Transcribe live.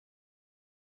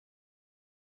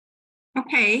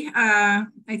Okay,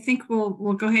 I think we'll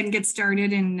go ahead and get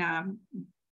started, and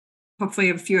hopefully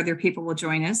a few other people will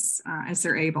join us as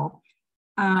they're able.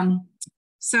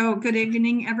 So good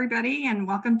evening, everybody, and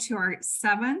welcome to our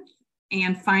 7th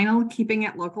and final Keeping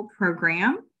It Local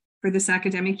program for this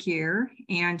academic year.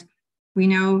 And we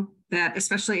know that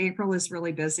especially April is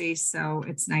really busy, so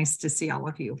it's nice to see all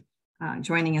of you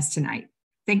joining us tonight.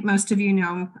 I think most of you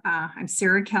know I'm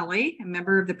Sarah Kelly, a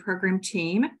member of the program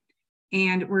team,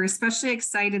 and we're especially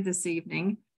excited this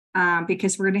evening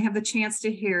because we're going to have the chance to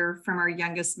hear from our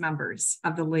youngest members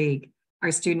of the League,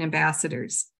 our student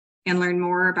ambassadors, and learn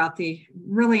more about the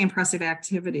really impressive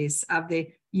activities of the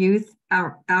Youth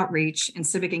Outreach and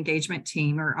Civic Engagement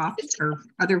Team, or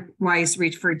otherwise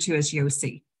referred to as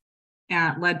YOCI,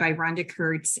 led by Rhonda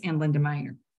Kirts and Lynda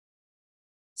Minor.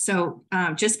 So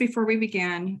just before we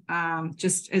begin,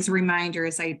 just as a reminder,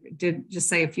 as I did just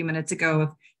say a few minutes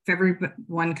ago, if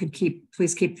everyone could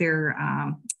please keep their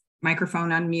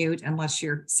microphone on mute unless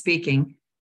you're speaking.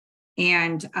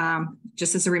 And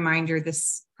just as a reminder,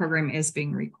 this program is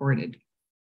being recorded.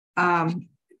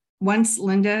 Once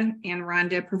Lynda and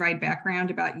Rhonda provide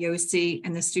background about YOCI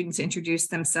and the students introduce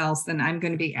themselves, then I'm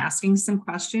going to be asking some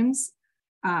questions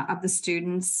of the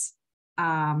students.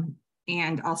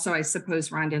 And also, I suppose,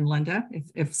 Rhonda and Lynda,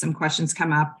 if some questions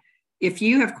come up. If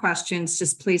you have questions,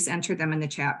 just please enter them in the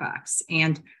chat box.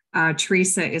 And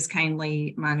Teresa is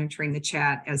kindly monitoring the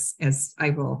chat as I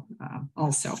will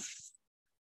also.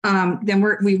 Then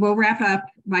we will wrap up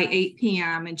by 8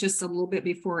 p.m. and just a little bit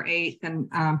before 8, then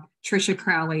Tricia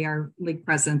Crowley, our league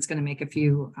president, is going to make a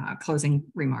few closing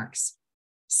remarks.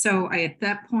 So at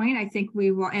that point, I think we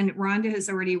will, and Rhonda has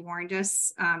already warned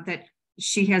us that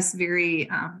she has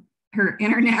her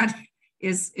internet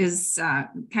is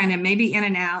kind of maybe in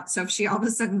and out. So if she all of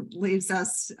a sudden leaves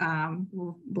us,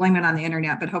 we'll blame it on the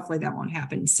internet, but hopefully that won't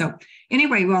happen. So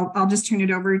anyway, well, I'll just turn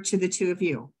it over to the two of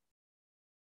you.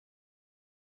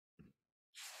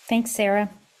 Thanks, Sarah.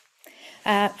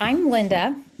 I'm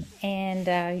Lynda,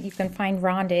 and you can find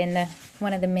Rhonda in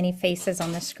one of the many faces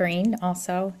on the screen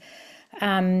also.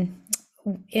 Back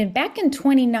in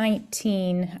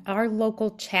 2019, our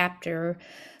local chapter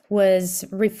was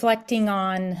reflecting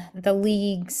on the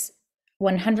League's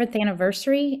 100th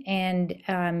anniversary, and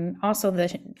also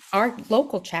our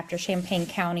local chapter, Champaign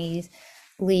County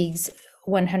League's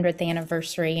 100th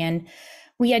anniversary. And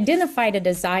we identified a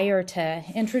desire to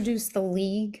introduce the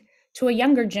League to a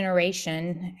younger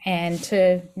generation and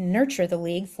to nurture the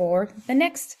League for the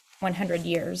next 100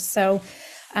 years. So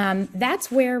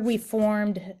that's where we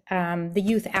formed the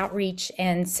Youth Outreach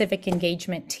and Civic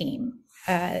Engagement Team.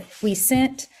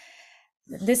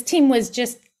 This team was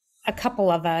just a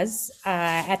couple of us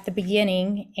at the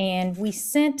beginning, and we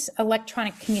sent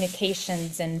electronic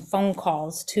communications and phone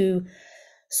calls to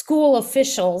school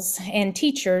officials and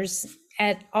teachers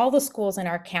at all the schools in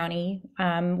our county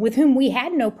with whom we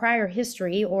had no prior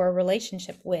history or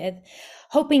relationship with,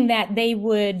 hoping that they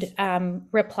would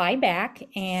reply back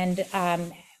and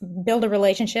build a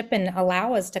relationship and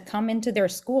allow us to come into their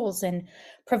schools and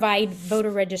provide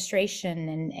voter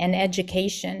registration and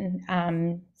education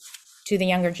to the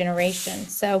younger generation.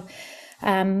 So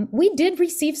we did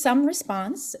receive some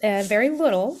response, very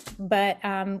little, but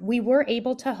we were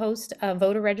able to host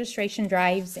voter registration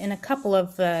drives in a couple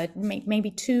of maybe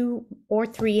 2 or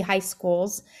 3 high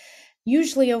schools,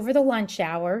 usually over the lunch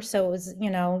hour. So it was,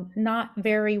 not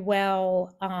very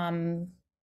well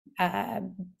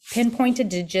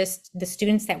pinpointed to just the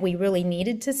students that we really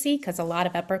needed to see, because a lot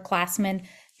of upperclassmen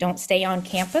don't stay on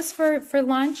campus for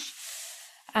lunch.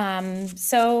 But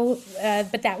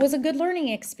that was a good learning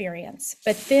experience.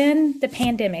 But then the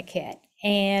pandemic hit,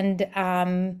 and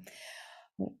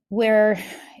where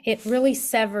it really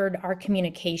severed our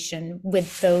communication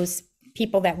with those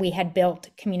people that we had built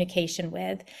communication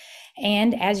with.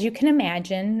 And as you can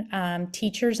imagine,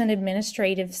 teachers and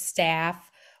administrative staff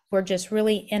were just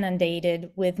really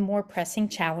inundated with more pressing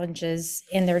challenges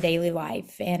in their daily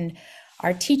life. And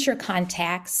our teacher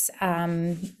contacts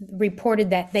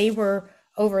reported that they were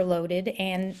overloaded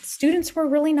and students were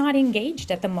really not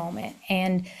engaged at the moment.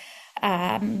 And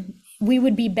it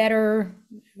would be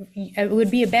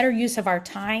a better use of our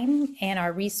time and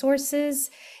our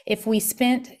resources if we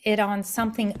spent it on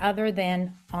something other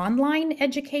than online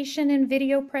education and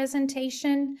video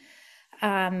presentation.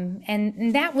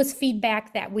 And that was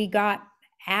feedback that we got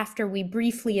after we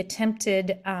briefly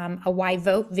attempted a Why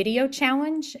Vote video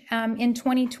challenge in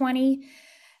 2020.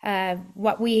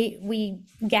 What we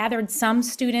gathered some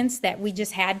students that we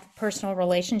just had personal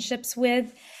relationships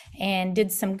with and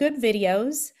did some good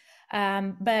videos,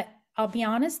 but I'll be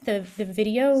honest, the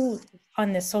video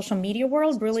on the social media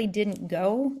world really didn't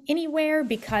go anywhere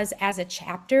because as a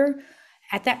chapter,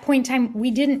 at that point in time,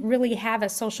 we didn't really have a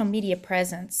social media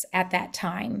presence at that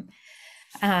time.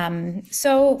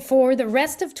 So for the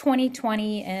rest of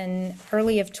 2020 and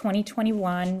early of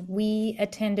 2021, we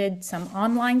attended some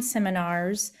online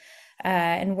seminars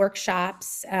and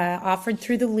workshops offered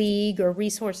through the league or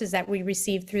resources that we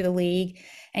received through the league,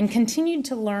 and continued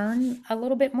to learn a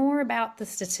little bit more about the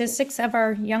statistics of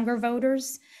our younger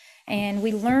voters. And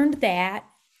we learned that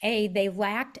they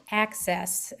lacked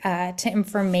access to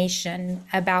information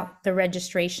about the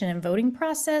registration and voting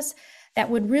process that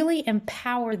would really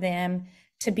empower them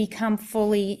to become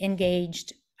fully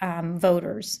engaged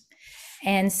voters.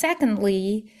 And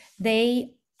secondly,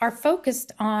 they are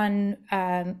focused on,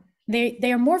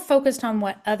 they are more focused on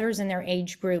what others in their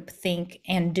age group think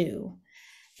and do.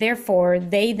 Therefore,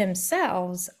 they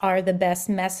themselves are the best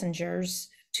messengers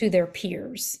to their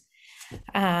peers.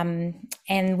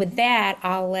 And with that,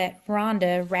 I'll let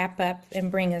Rhonda wrap up and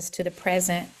bring us to the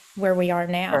present where we are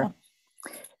now. Sure.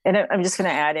 And I'm just going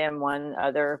to add in one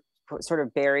other sort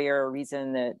of barrier or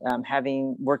reason that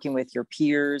working with your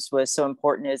peers was so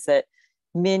important is that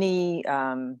many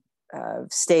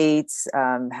states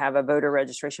have a voter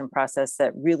registration process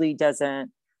that really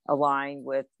doesn't align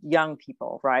with young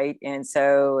people, right? And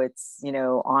so it's,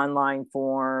 online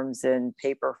forms and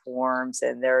paper forms,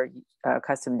 and they're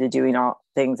accustomed to doing all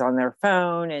things on their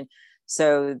phone. And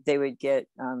so they would get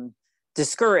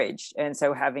discouraged. And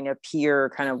so having a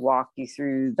peer kind of walk you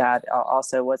through that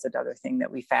also was another thing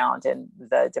that we found in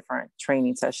the different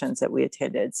training sessions that we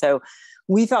attended. So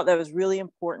we felt that was really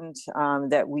important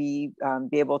that we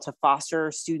be able to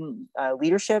foster student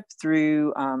leadership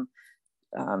through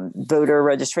voter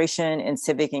registration and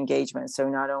civic engagement. So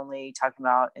not only talking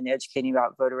about and educating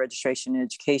about voter registration and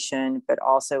education, but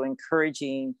also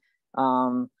encouraging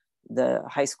the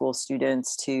high school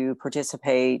students to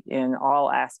participate in all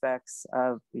aspects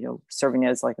of, serving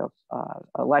as like a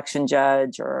election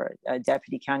judge or a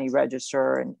deputy county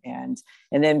registrar, and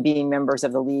then being members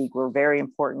of the league were very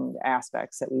important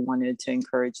aspects that we wanted to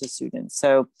encourage the students.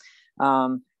 So,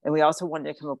 and we also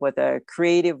wanted to come up with a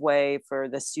creative way for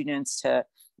the students to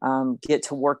get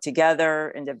to work together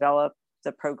and develop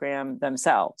the program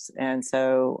themselves. And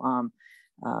so,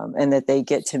 and that they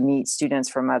get to meet students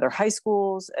from other high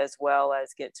schools, as well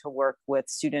as get to work with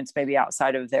students maybe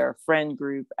outside of their friend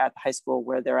group at the high school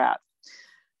where they're at.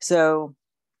 So,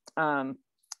 and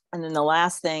then the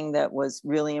last thing that was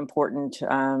really important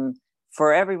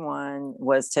for everyone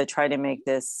was to try to make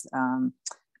this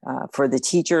for the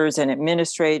teachers and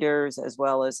administrators, as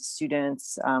well as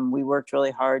students. We worked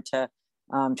really hard to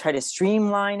try to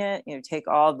streamline it, take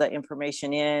all the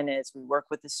information in as we work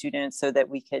with the students so that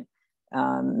we could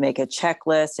make a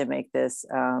checklist and make this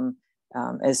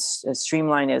as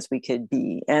streamlined as we could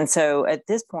be. And so at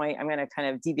this point, I'm going to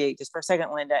kind of deviate just for a second,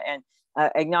 Lynda, and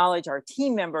acknowledge our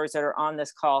team members that are on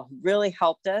this call who really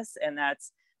helped us. And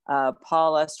that's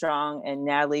Paula Strong and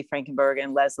Natalie Frankenberg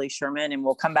and Leslie Sherman. And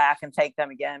we'll come back and thank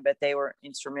them again, but they were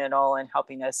instrumental in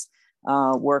helping us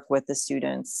work with the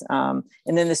students. And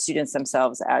then the students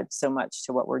themselves add so much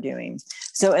to what we're doing.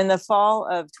 So in the fall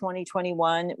of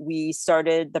 2021, we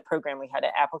started the program. We had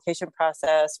an application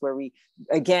process where we,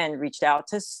 again, reached out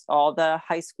to all the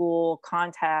high school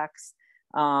contacts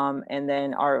and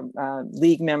then our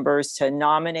league members to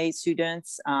nominate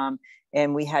students.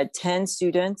 And we had 10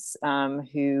 students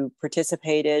who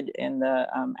participated in the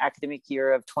academic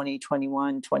year of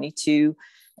 2021-22.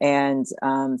 And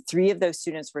 3 of those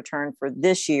students returned for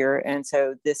this year. And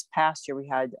so this past year, we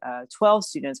had 12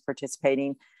 students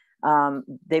participating.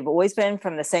 They've always been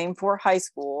from the same 4 high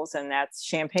schools, and that's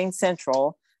Champaign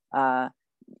Central,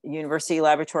 University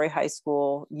Laboratory High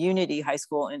School, Unity High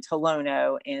School in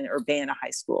Tolono, and Urbana High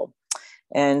School.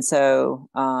 And so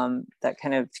that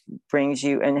kind of brings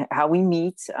you, and how we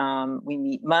meet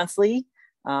monthly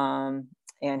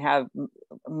and have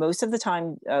most of the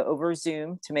time over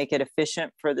Zoom to make it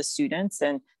efficient for the students.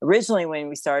 And originally when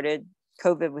we started,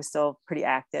 COVID was still pretty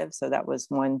active. So that was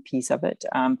one piece of it.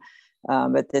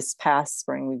 But this past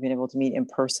spring, we've been able to meet in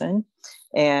person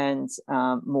and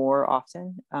more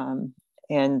often.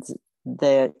 And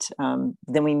that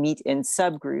then we meet in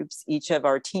subgroups. Each of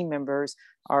our team members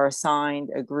are assigned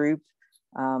a group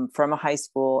from a high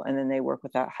school, and then they work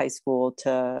with that high school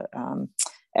to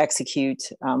execute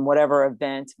whatever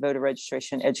event, voter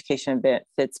registration, education event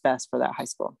fits best for that high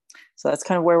school. So that's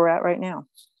kind of where we're at right now.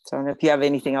 So I don't know if you have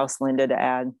anything else, Lynda, to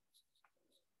add.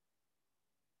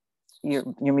 You're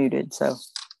muted, so.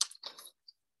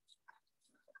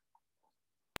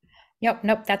 Yep,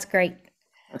 nope, that's great.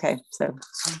 Okay, so.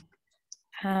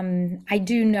 I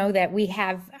do know that we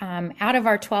have, out of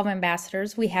our 12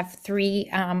 ambassadors, we have 3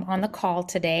 on the call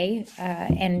today,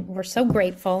 and we're so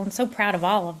grateful and so proud of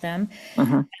all of them.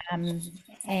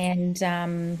 And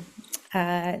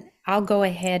I'll go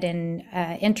ahead and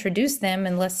introduce them,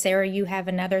 unless Sarah, you have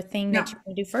another thing that you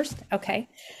want to do first? Okay.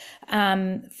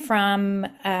 From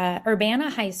Urbana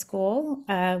High School,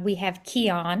 we have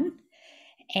Keon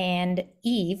and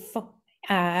Eve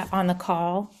on the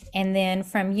call. And then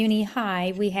from Uni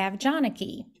High, we have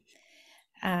Janaki.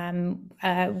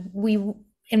 We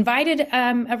invited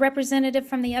a representative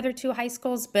from the other 2 high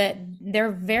schools, but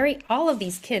all of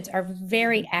these kids are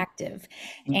very active.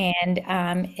 And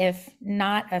if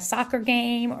not a soccer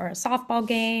game or a softball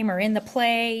game or in the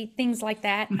play, things like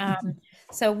that.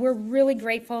 So we're really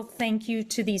grateful. Thank you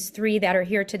to these 3 that are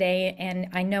here today. And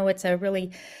I know it's a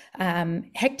really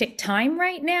hectic time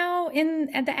right now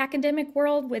at the academic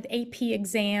world with AP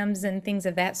exams and things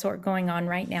of that sort going on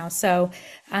right now. So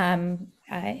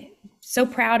so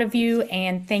proud of you,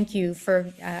 and thank you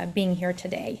for being here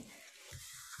today.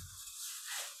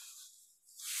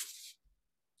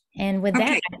 And with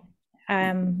that,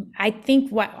 I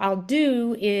think what I'll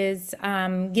do is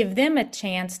give them a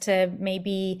chance to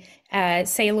maybe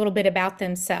say a little bit about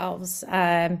themselves.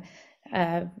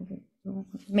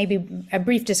 Maybe a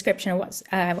brief description of what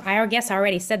I guess I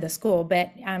already said the school,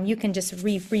 but you can just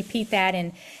repeat that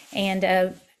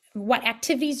and what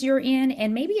activities you're in,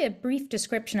 and maybe a brief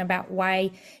description about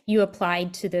why you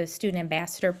applied to the Student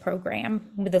Ambassador Program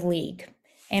with the League.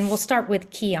 And we'll start with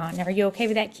Keon. Are you okay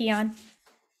with that, Keon?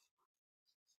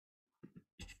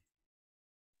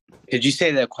 Could you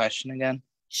say the question again?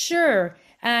 Sure.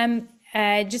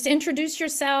 Just introduce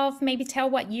yourself, maybe tell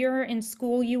what year in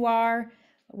school you are,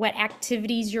 what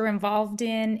activities you're involved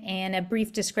in, and a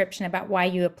brief description about why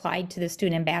you applied to the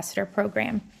Student Ambassador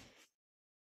Program.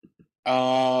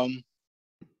 Hi,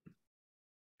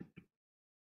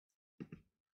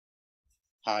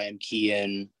 I'm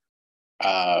Kean.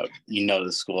 You know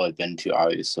the school I've been to,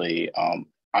 obviously. I'm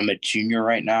a junior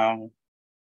right now.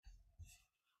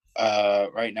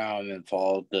 Right now I'm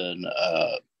involved in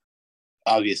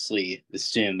obviously the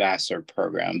Student Ambassador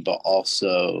Program, but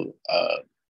also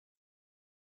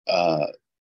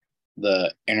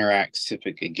the Interact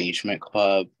Civic Engagement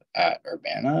Club at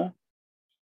Urbana.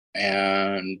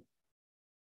 And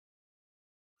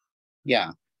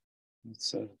yeah,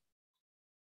 so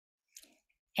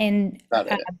and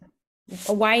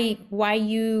why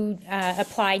you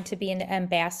applied to be an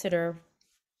ambassador?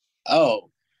 It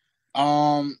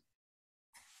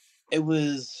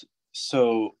was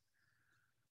so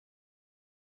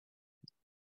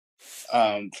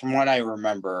from what I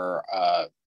remember,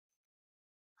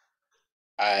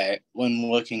 when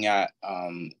looking at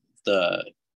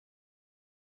the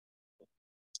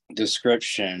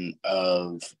description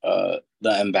of the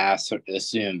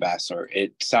student ambassador,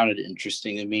 it sounded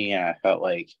interesting to me, and I felt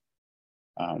like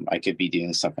I could be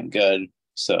doing something good,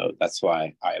 so that's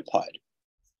why I applied.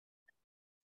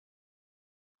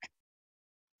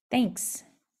 Thanks.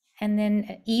 And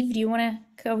then Eve, do you want to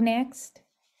go next?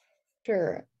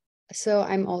 Sure. So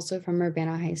I'm also from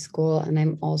Urbana High School, and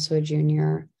I'm also a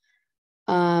junior.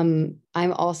 I'm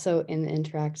also in the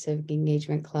Interactive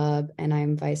Engagement Club, and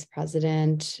I'm vice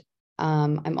president.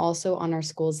 I'm also on our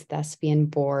school's thespian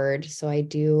board, so I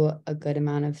do a good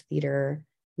amount of theater.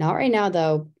 Not right now,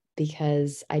 though,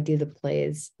 because I do the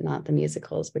plays, not the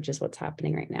musicals, which is what's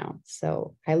happening right now.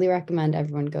 So highly recommend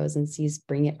everyone goes and sees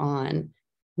Bring It On,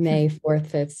 May 4th,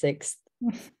 5th, 6th,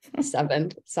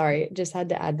 7th. Sorry, just had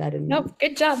to add that in. Nope,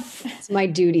 good job. It's my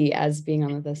duty as being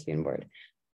on the thespian board.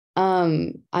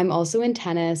 I'm also in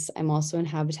tennis. I'm also in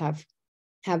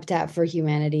Habitat for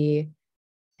Humanity.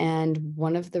 And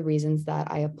one of the reasons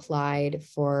that I applied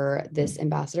for this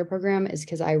ambassador program is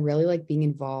because I really like being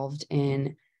involved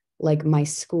in like my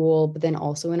school, but then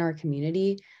also in our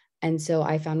community. And so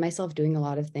I found myself doing a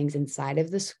lot of things inside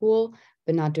of the school,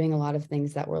 but not doing a lot of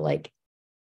things that were like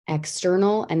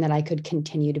external, and that I could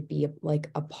continue to be like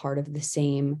a part of the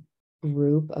same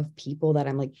group of people that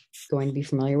I'm like going to be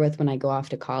familiar with when I go off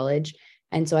to college.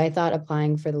 And so I thought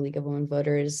applying for the League of Women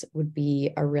Voters would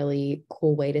be a really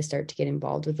cool way to start to get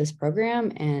involved with this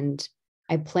program. And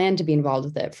I plan to be involved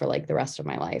with it for like the rest of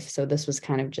my life. So this was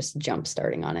kind of just jump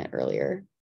starting on it earlier.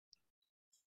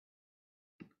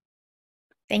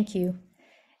 Thank you.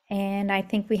 And I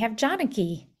think we have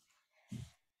Janaki.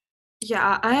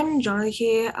 Yeah, I'm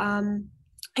Janaki.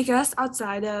 I guess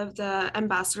outside of the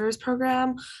ambassadors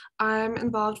program, I'm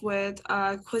involved with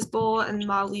Quiz Bowl and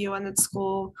Model UN at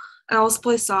school. I also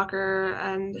play soccer,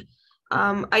 and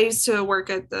I used to work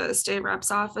at the state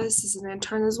rep's office as an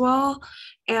intern as well.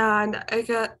 And I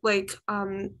got like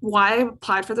why I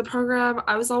applied for the program.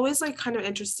 I was always like kind of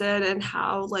interested in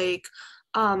how like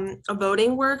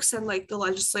voting works and like the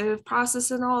legislative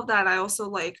process and all of that. I also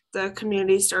like the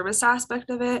community service aspect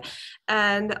of it.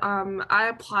 And I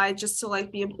applied just to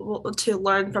like be able to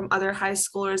learn from other high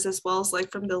schoolers as well as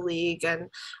like from the league and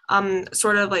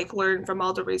sort of like learn from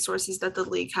all the resources that the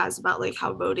league has about like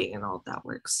how voting and all of that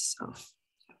works. So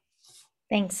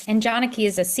Thanks. And Janaki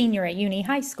is a senior at Uni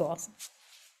High School.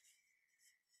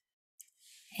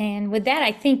 And with that,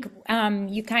 I think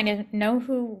you kind of know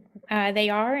who they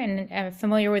are and are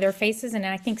familiar with their faces. And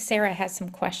I think Sarah has some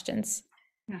questions.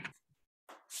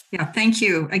 Yeah, thank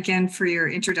you again for your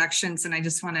introductions. And I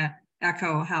just want to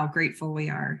echo how grateful we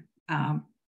are,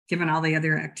 given all the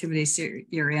other activities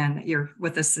you're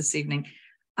with us this evening.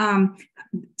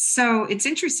 So it's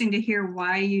interesting to hear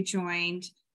why you joined,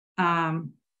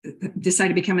 decided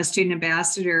to become a student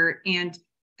ambassador. And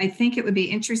I think it would be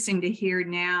interesting to hear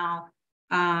now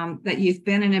that you've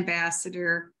been an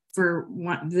ambassador for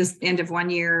this end of 1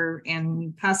 year,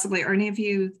 and possibly are any of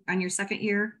you on your second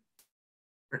year?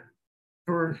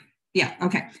 Or yeah,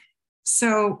 okay.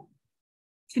 So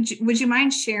would you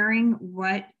mind sharing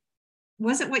what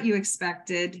you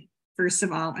expected, first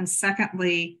of all, and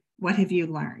secondly, what have you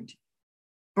learned?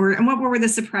 And what were the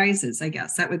surprises, I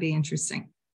guess? That would be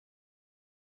interesting.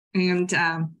 And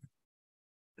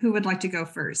who would like to go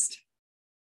first?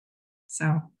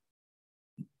 So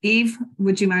Eve,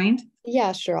 would you mind?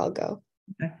 Yeah, sure, I'll go.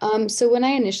 Okay. So when I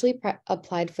initially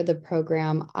applied for the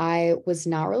program, I was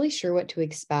not really sure what to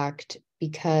expect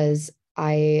because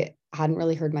I hadn't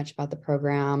really heard much about the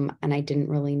program and I didn't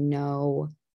really know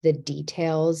the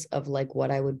details of like what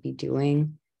I would be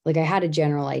doing. Like I had a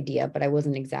general idea, but I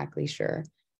wasn't exactly sure.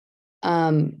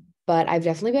 But I've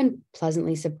definitely been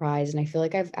pleasantly surprised, and I feel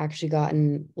like I've actually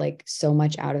gotten like so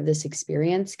much out of this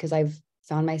experience because I've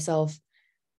found myself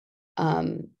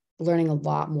learning a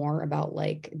lot more about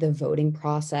like the voting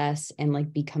process and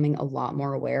like becoming a lot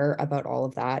more aware about all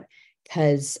of that,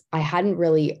 because I hadn't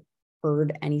really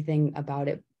heard anything about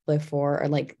it before, or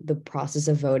like the process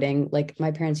of voting. Like my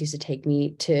parents used to take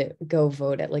me to go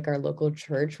vote at like our local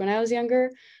church when I was younger,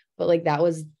 but like that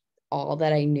was all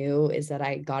that I knew, is that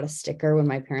I got a sticker when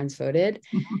my parents voted.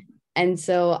 And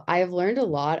so I've learned a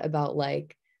lot about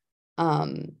like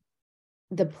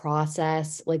the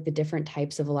process, like the different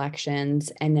types of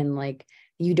elections. And then like,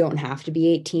 you don't have to be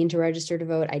 18 to register to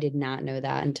vote. I did not know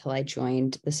that until I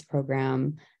joined this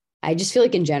program. I just feel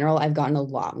like in general, I've gotten a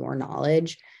lot more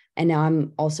knowledge. And now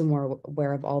I'm also more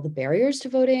aware of all the barriers to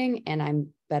voting, and I'm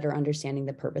better understanding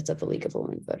the purpose of the League of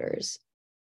Women Voters.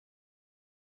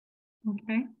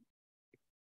 Okay.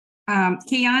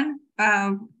 Keon,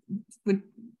 do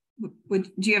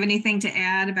you have anything to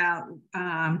add about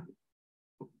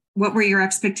what were your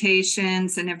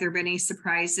expectations, and have there been any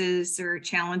surprises or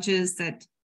challenges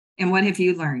and what have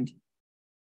you learned?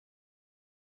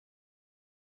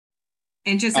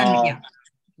 And just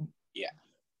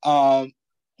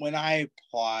when I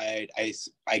applied, I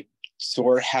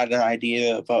sort of had an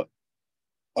idea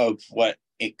of what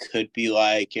it could be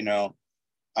like,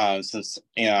 since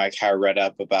I kind of read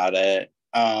up about it.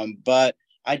 But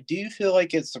I do feel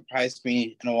like it surprised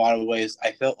me in a lot of ways.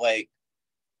 I felt like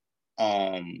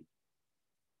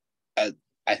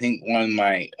I think one of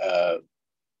my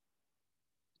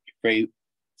great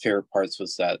favorite parts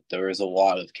was that there was a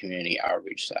lot of community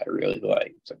outreach that I really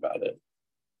liked about it.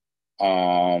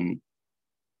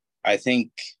 I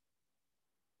think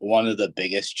one of the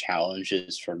biggest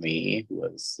challenges for me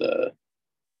was the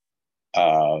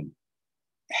how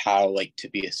like to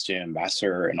be a student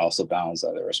ambassador and also balance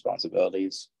other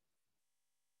responsibilities.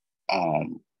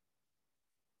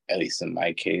 At least in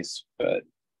my case, but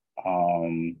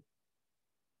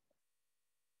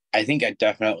I think I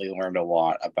definitely learned a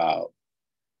lot about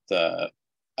the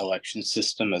election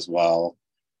system as well,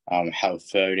 how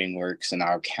voting works in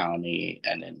our county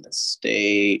and in the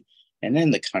state and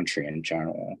in the country in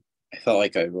general. I felt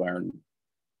like I learned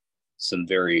some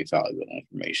very valuable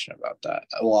information about that.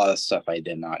 A lot of stuff I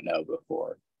did not know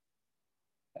before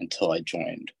until I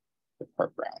joined the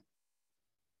program.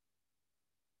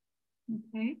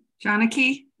 Okay,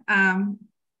 Janaki,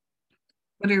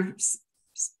 what are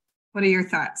your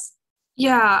thoughts?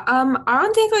 yeah, I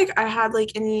don't think like I had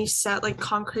like any set like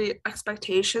concrete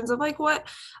expectations of like what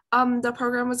the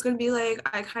program was going to be like.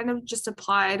 I kind of just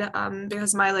applied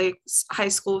because my like high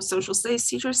school social studies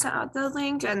teacher sent out the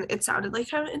link and it sounded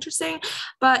like kind of interesting.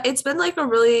 But it's been like a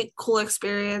really cool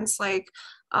experience. Like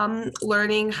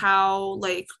learning how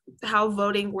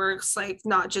voting works, like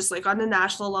not just like on the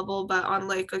national level, but on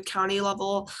like a county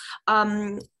level.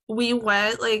 We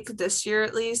went like this year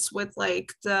at least with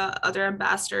like the other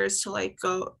ambassadors to like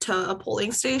go to a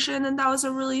polling station, and that was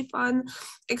a really fun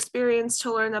experience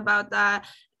to learn about that.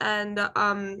 And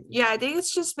yeah, I think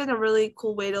it's just been a really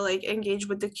cool way to like engage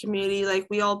with the community. Like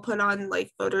we all put on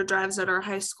like voter drives at our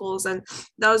high schools, and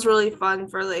that was really fun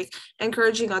for like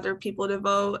encouraging other people to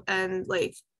vote and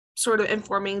like sort of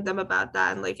informing them about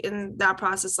that. And like in that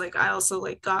process, like I also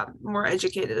like got more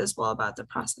educated as well about the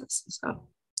process. So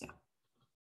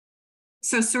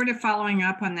so sort of following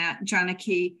up on that,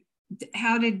 Janaki,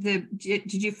 how did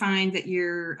you find that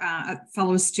your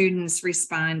fellow students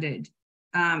responded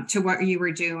to what you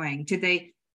were doing? Did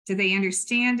they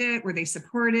understand it? Were they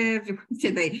supportive?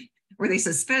 Were they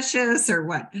suspicious, or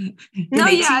what? no,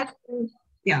 yeah.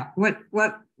 Yeah.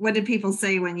 What did people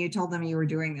say when you told them you were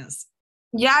doing this?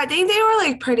 Yeah, I think they were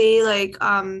like pretty like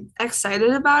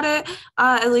excited about it.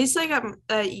 At least like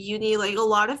at uni, like a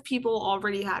lot of people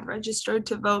already had registered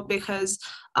to vote because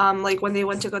like when they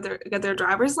went to get their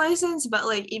driver's license. But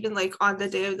like even like on the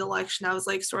day of the election, I was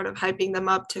like sort of hyping them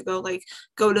up to go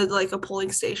to like a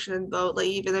polling station and vote, like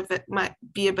even if it might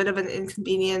be a bit of an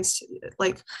inconvenience.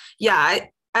 Like yeah,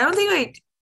 I don't think like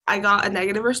I got a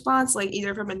negative response, like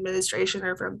either from administration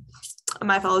or from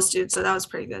my fellow students. So that was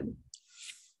pretty good.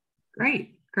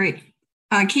 Great.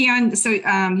 Keon, so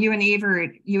you and Eve are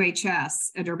at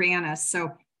UHS at Urbana.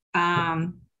 So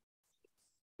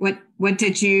what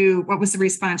was the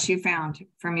response you found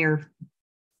from your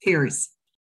peers?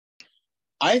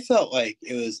 I felt like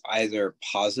it was either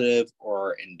positive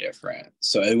or indifferent.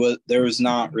 So there was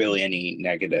not really any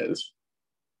negative.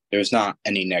 There's not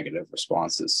any negative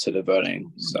responses to the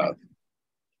voting stuff.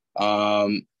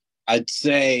 I'd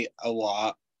say a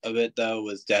lot of it though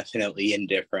was definitely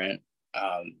indifferent,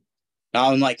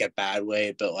 not in like a bad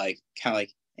way, but like kind of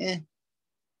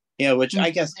like which I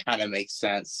guess kind of makes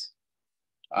sense.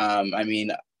 I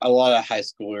mean, a lot of high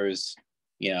schoolers,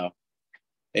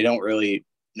 they don't really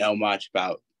know much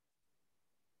about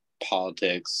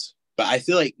politics, but I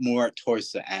feel like more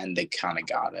towards the end they kind of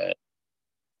got it,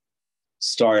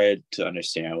 started to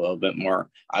understand a little bit more.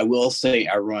 I will say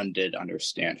everyone did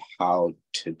understand how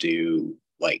to do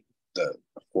like the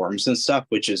forms and stuff,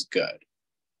 which is good,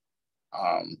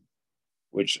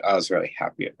 which I was really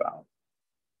happy about.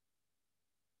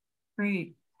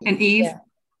 Great. And Eve?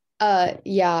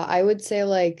 Yeah, I would say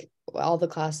like all the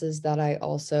classes that I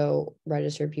also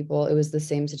registered people, it was the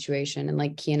same situation. And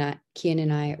like Kian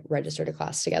and I registered a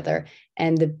class together,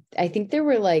 and I think there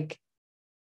were like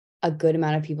a good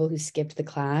amount of people who skipped the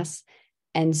class,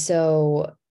 and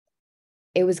so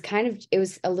it was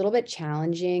a little bit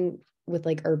challenging with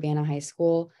like Urbana High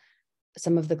School.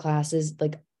 Some of the classes,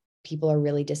 like people are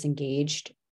really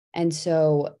disengaged. And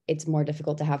so it's more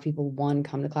difficult to have people, one,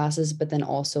 come to classes, but then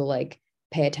also like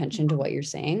pay attention to what you're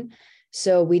saying.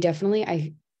 So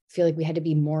I feel like we had to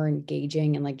be more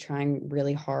engaging and like trying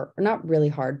really hard, or not really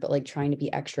hard, but like trying to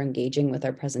be extra engaging with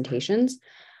our presentations.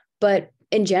 But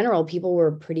in general, people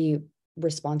were pretty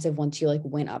responsive once you like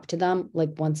went up to them. Like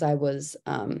once I was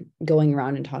going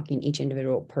around and talking to each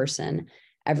individual person,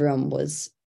 everyone was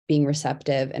being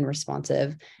receptive and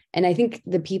responsive. And I think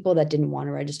the people that didn't want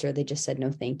to register, they just said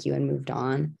no thank you and moved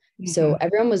on. Mm-hmm. So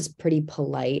everyone was pretty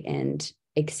polite and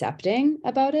accepting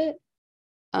about it.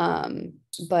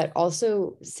 But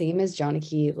also same as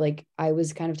Janaki, like I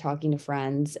was kind of talking to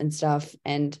friends and stuff,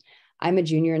 and I'm a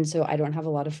junior, and so I don't have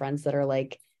a lot of friends that are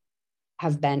like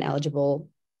have been eligible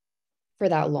for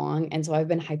that long. And so I've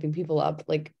been hyping people up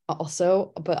like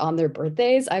also, but on their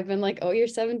birthdays, I've been like, oh, you're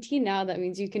 17 now. That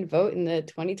means you can vote in the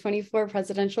 2024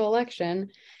 presidential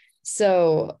election.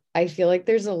 So I feel like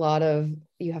there's a lot of,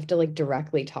 you have to like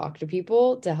directly talk to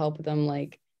people to help them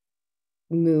like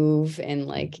move and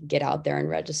like get out there and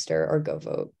register or go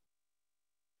vote.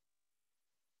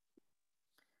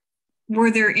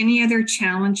 Were there any other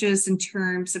challenges in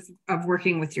terms of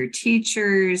working with your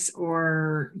teachers,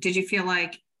 or did you feel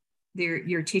like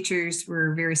your teachers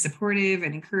were very supportive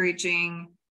and encouraging?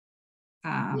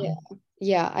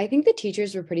 Yeah, I think the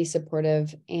teachers were pretty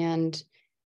supportive. And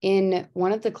in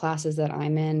one of the classes that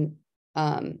I'm in,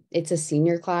 it's a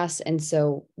senior class. And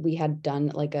so we had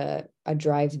done like a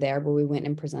drive there where we went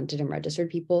and presented and registered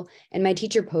people. And my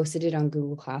teacher posted it on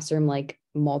Google Classroom like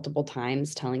multiple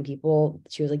times, telling people,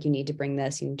 she was like, you need to bring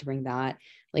this, you need to bring that,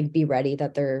 like be ready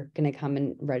that they're going to come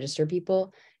and register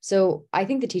people. So I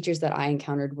think the teachers that I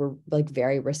encountered were like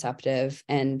very receptive.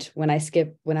 And when I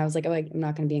was like, oh, I'm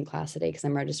not going to be in class today because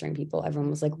I'm registering people, everyone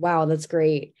was like, wow, that's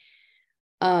great.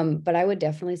 But I would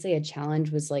definitely say a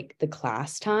challenge was like the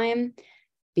class time.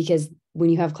 because when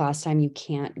you have class time, you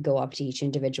can't go up to each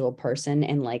individual person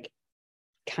and like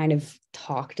kind of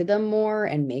talk to them more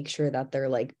and make sure that they're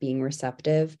like being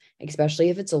receptive, especially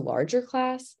if it's a larger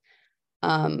class.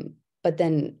 But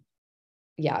then,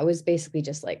 yeah, it was basically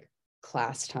just like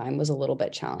class time was a little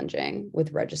bit challenging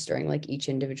with registering like each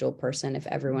individual person if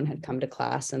everyone had come to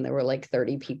class and there were like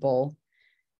 30 people.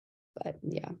 But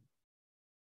yeah.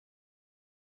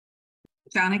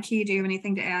 Janaki, do you have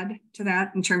anything to add to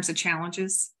that in terms of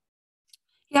challenges?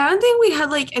 Yeah, I don't think we had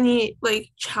like any like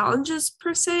challenges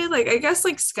per se. Like I guess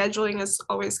like scheduling is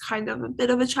always kind of a bit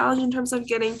of a challenge in terms of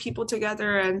getting people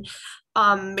together and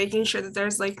making sure that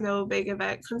there's like no big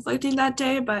event conflicting that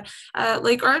day. But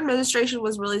like our administration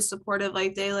was really supportive.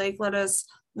 Like they like let us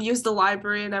use the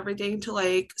library and everything to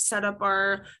like set up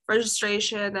our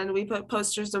registration, and we put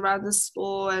posters around the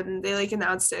school and they like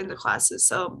announced it in the classes.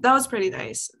 So that was pretty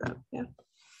nice. Yeah.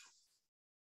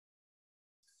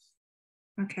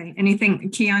 Okay, anything,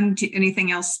 Keon,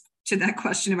 anything else to that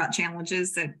question about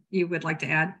challenges that you would like to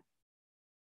add?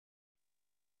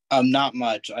 Not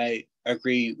much. I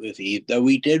agree with Eve, though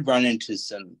we did run into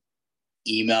some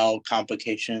email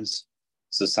complications.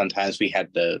 So sometimes we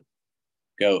had to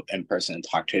go in person and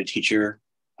talk to a teacher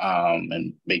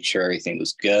and make sure everything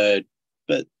was good.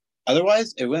 But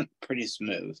otherwise, it went pretty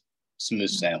smooth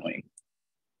sailing.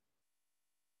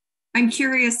 I'm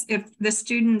curious if the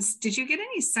students, did you get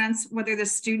any sense whether the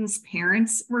students'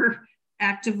 parents were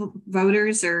active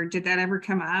voters, or did that ever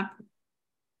come up?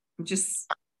 Just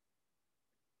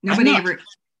nobody ever.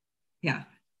 Yeah.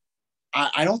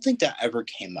 I don't think that ever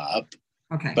came up.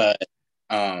 Okay. But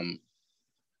I'm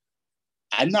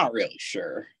not really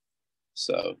sure.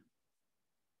 So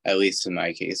at least in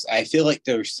my case, I feel like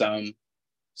there's some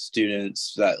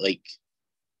students that like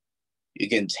you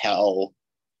can tell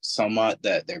somewhat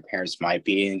that their parents might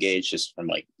be engaged just from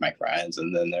like my friends,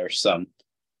 and then there's some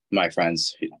my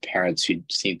friends parents who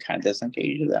seem kind of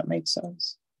disengaged, if that makes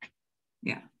sense.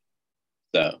 Yeah.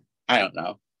 So I don't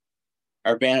know.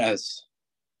 Urbana's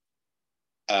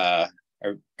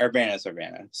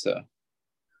Urbana, so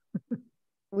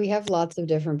We have lots of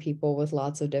different people with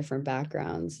lots of different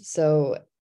backgrounds. So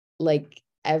like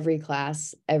every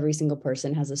class, every single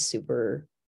person has a super,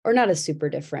 or not a super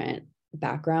different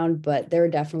background, but there are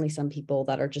definitely some people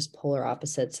that are just polar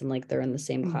opposites and like they're in the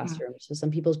same classroom. So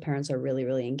some people's parents are really,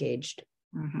 really engaged.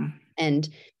 And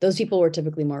those people were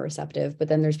typically more receptive, but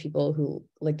then there's people who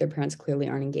like their parents clearly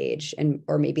aren't engaged, and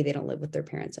or maybe they don't live with their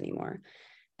parents anymore.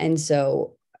 And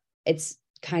so it's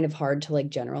kind of hard to like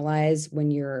generalize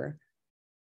when you're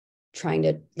trying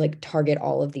to like target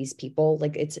all of these people.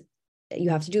 Like you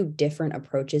have to do different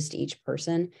approaches to each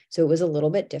person. So it was a little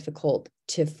bit difficult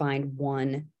to find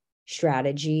one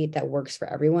strategy that works for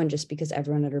everyone, just because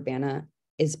everyone at Urbana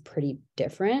is pretty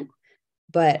different.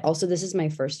 But also this is my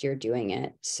first year doing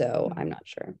it, so I'm not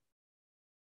sure.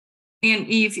 And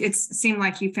Eve, it seemed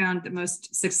like you found the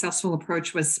most successful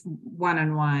approach was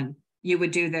one-on-one. You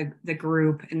would do the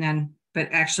group, and then, but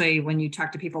actually when you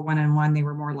talk to people one-on-one, they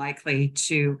were more likely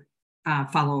to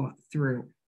follow through.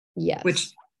 Yes.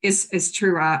 Which is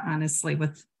true, honestly,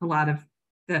 with a lot of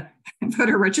the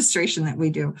voter registration that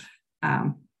we do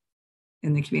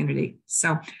in the community.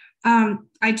 So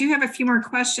I do have a few more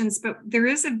questions, but there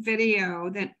is a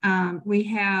video that we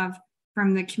have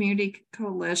from the Community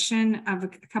Coalition of a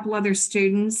couple other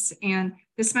students, and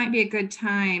this might be a good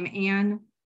time. Anne,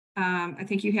 I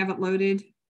think you have it loaded.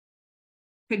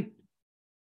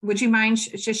 Would you mind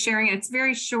just sharing it? It's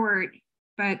very short,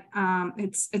 but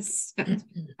it's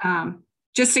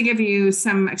just to give you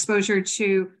some exposure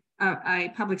to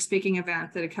a public speaking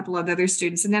event that a couple of other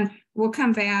students, and then we'll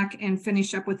come back and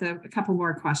finish up with a couple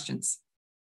more questions.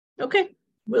 Okay,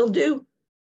 will do.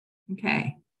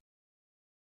 Okay.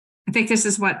 I think this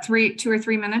is what, 2 or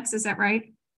 3 minutes, is that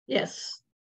right? Yes.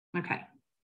 Okay.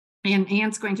 And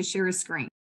Anne's going to share a screen.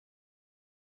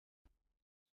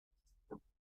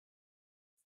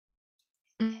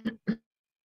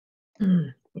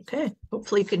 Okay,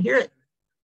 hopefully you can hear it.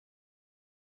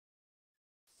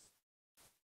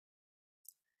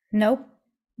 Nope.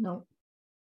 No.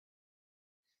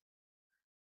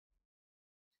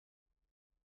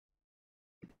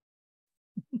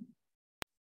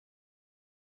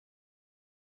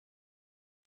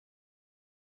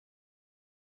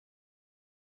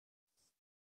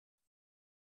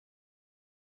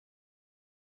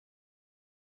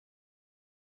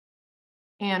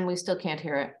 And we still can't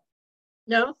hear it.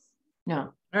 No?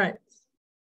 No. All right.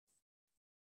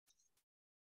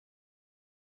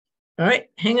 All right,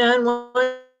 hang on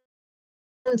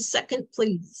 1 second,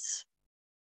 please.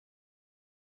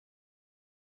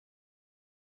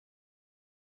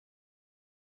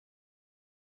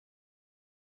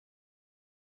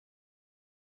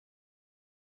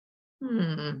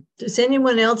 Does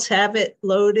anyone else have it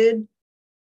loaded?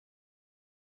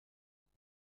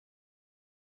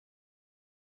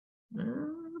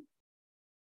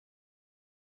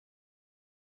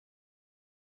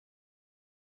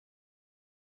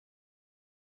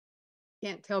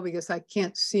 Can't tell because I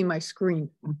can't see my screen.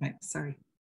 Okay, sorry.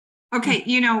 Okay,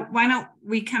 why don't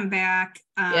we come back?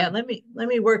 Yeah, let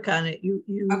me work on it. You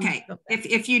okay,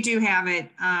 if you do have it,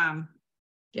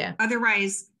 yeah.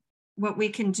 Otherwise, what we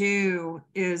can do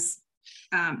is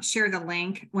share the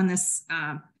link when this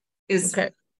is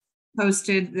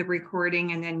posted, the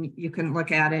recording, and then you can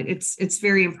look at it. It's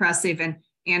very impressive,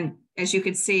 and as you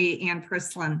could see, Ann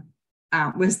Prislin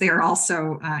was there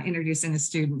also introducing the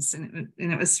students, and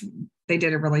they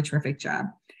did a really terrific job.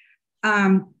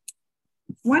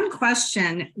 One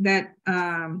question that,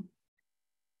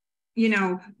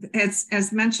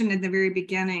 as mentioned in the very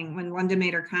beginning, when Lynda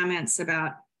made her comments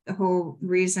about the whole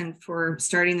reason for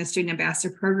starting the Student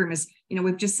Ambassador Program is,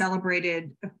 we've just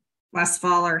celebrated last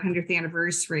fall our 100th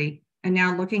anniversary, and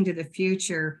now looking to the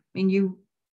future. I mean,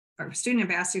 our student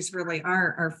ambassadors really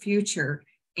are our future,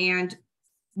 and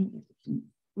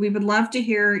we would love to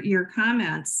hear your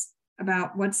comments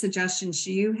about what suggestions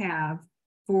you have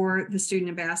for the Student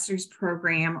Ambassadors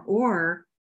Program, or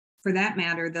for that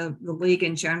matter, the League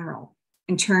in general.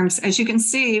 In terms, as you can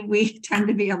see, we tend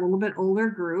to be a little bit older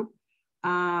group,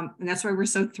 and that's why we're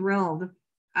so thrilled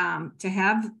to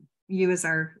have you as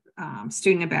our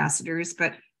student ambassadors,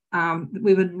 but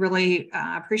we would really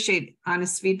appreciate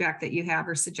honest feedback that you have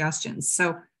or suggestions.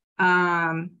 So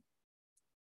who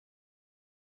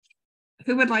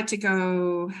would like to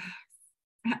go?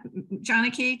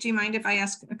 Janaki, do you mind if I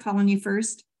call on you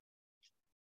first?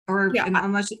 Or yeah.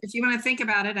 Unless if you want to think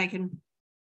about it, I can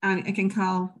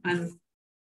call on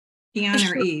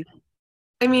Deanne or Eve.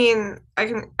 I mean, I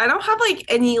don't have like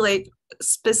any like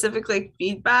specific like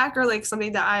feedback or like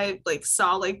something that I like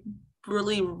saw like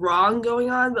really wrong going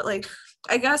on, but like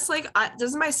I guess like this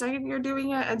is my second year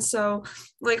doing it, and so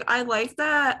like I like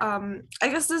that. I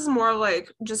guess this is more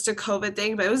like just a COVID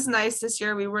thing, but it was nice this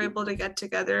year. We were able to get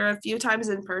together a few times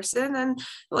in person and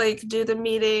like do the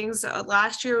meetings.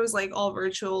 Last year was like all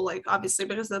virtual, like obviously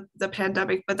because of the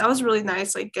pandemic, but that was really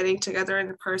nice, like getting together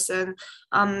in person.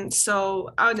 So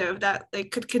I don't know if that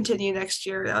like could continue next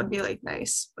year. That would be like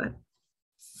nice, but.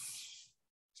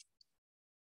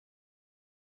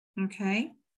 Okay.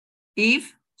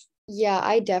 Eve? Yeah,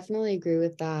 I definitely agree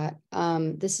with that.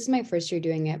 This is my first year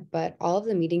doing it, but all of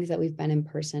the meetings that we've been in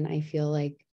person, I feel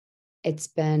like it's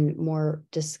been more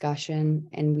discussion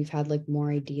and we've had like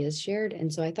more ideas shared.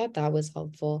 And so I thought that was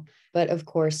helpful. But of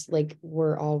course, like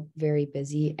we're all very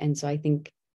busy. And so I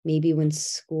think maybe when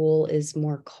school is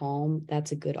more calm,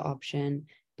 that's a good option.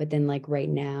 But then like right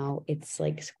now, it's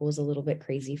like school's a little bit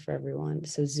crazy for everyone.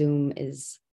 So Zoom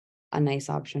is a nice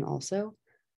option also.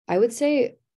 I would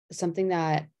say something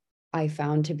that I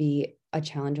found to be a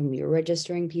challenge when we were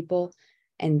registering people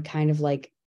and kind of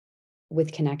like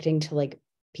with connecting to like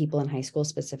people in high school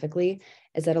specifically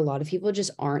is that a lot of people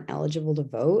just aren't eligible to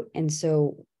vote. And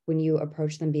so when you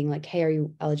approach them being like, hey, are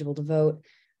you eligible to vote?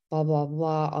 Blah, blah,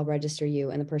 blah, I'll register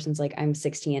you. And the person's like, I'm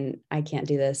 16, I can't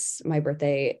do this. My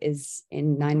birthday is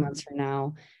in 9 months from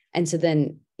now. And so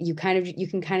then you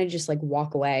can kind of just like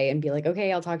walk away and be like,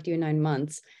 okay, I'll talk to you in 9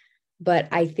 months. But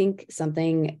I think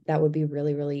something that would be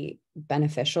really, really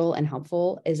beneficial and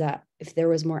helpful is that if there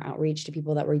was more outreach to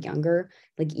people that were younger,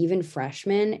 like even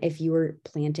freshmen, if you were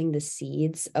planting the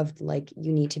seeds of like,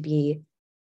 you need to be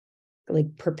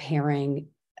like preparing,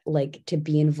 like to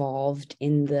be involved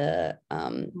in the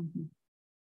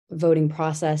voting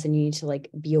process, and you need to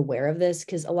like be aware of this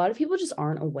because a lot of people just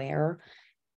aren't aware.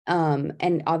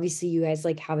 And obviously you guys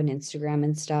like have an Instagram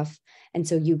and stuff. And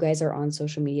so you guys are on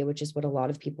social media, which is what a lot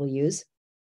of people use.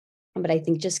 But I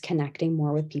think just connecting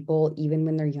more with people, even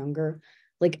when they're younger,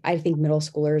 like I think middle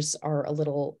schoolers are a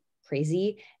little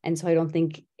crazy. And so I don't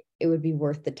think it would be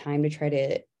worth the time to try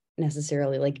to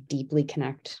necessarily like deeply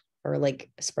connect or like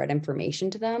spread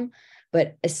information to them.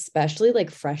 But especially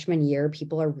like freshman year,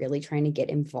 people are really trying to get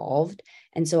involved.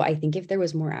 And so I think if there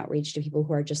was more outreach to people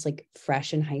who are just like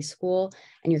fresh in high school,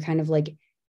 and you're kind of like,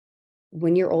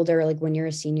 when you're older, like when you're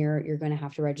a senior, you're going to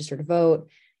have to register to vote.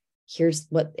 Here's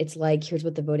what it's like. Here's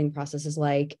what the voting process is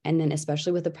like. And then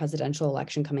especially with the presidential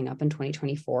election coming up in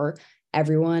 2024,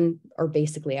 everyone, or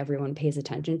basically everyone, pays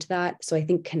attention to that. So I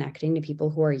think connecting to people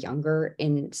who are younger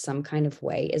in some kind of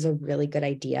way is a really good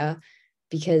idea,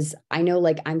 because I know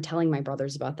like I'm telling my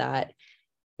brothers about that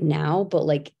now, but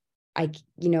like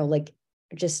like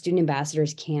just student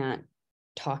ambassadors can't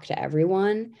talk to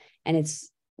everyone. And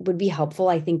would be helpful,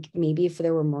 I think, maybe if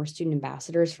there were more student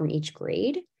ambassadors from each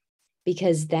grade,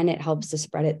 because then it helps to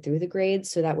spread it through the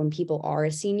grades so that when people are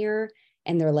a senior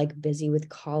and they're like busy with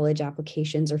college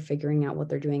applications or figuring out what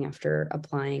they're doing after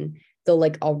applying, they'll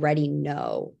like already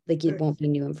know, like it won't be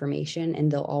new information,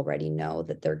 and they'll already know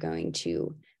that they're going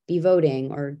to be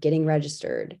voting or getting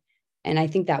registered. And I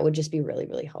think that would just be really,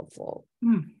 really helpful.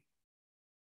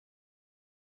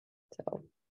 So.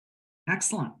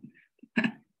 Excellent.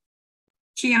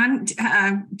 Keon,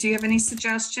 do you have any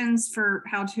suggestions for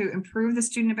how to improve the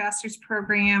Student Ambassadors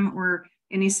program, or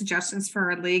any suggestions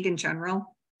for our league in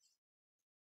general?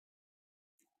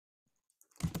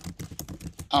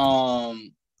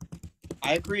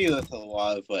 I agree with a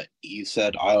lot of what you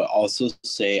said. I would also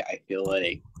say I feel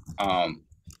like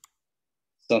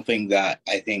something that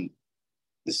I think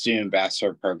the Student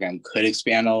Ambassador program could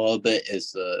expand a little bit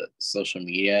is the social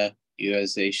media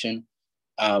utilization.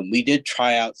 We did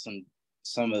try out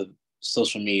some of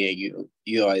social media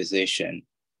utilization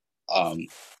a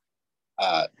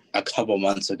couple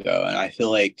months ago, and I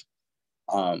feel like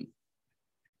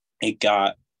it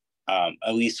got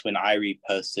at least when I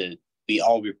reposted, we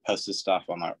all reposted stuff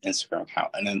on our Instagram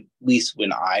account, and then at least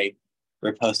when I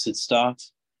reposted stuff,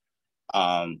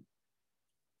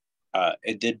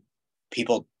 it did,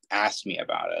 people asked me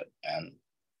about it, and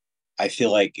I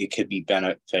feel like it could be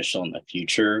beneficial in the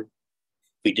future.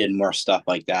 We did more stuff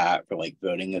like that for like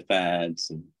voting events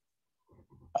and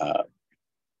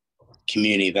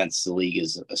community events the league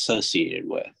is associated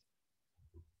with.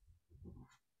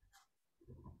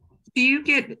 Do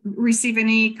you receive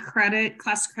any credit,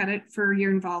 class credit for your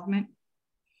involvement?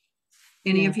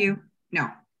 Any of you? No.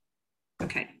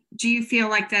 Okay. Do you feel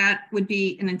like that would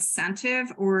be an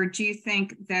incentive, or do you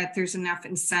think that there's enough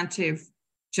incentive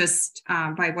just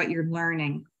by what you're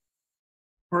learning?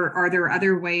 Or are there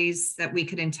other ways that we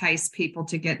could entice people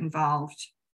to get involved?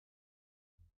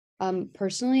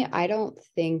 Personally, I don't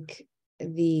think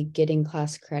the getting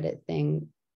class credit thing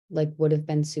like would have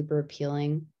been super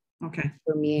appealing. Okay.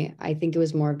 For me, I think it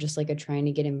was more of just like a trying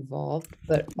to get involved,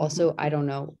 but also I don't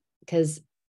know, because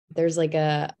there's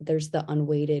the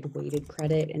unweighted weighted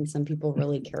credit, and some people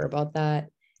really care about that.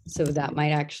 So that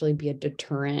might actually be a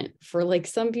deterrent for like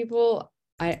some people.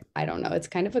 I don't know. It's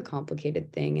kind of a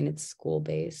complicated thing, and it's school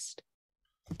based.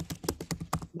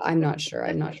 I'm not sure.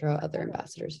 I'm not sure how other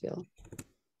ambassadors feel.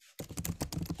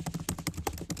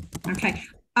 Okay.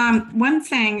 One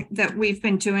thing that we've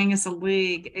been doing as a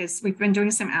league is we've been doing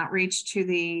some outreach to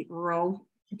the rural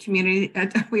community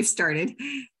that we've started.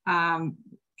 And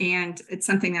it's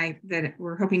something that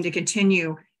we're hoping to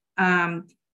continue.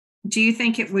 Do you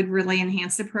think it would really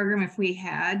enhance the program if we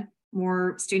had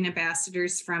more student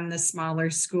ambassadors from the smaller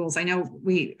schools? I know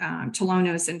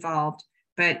Tolono is involved,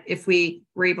 but if we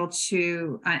were able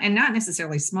to, and not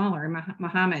necessarily smaller,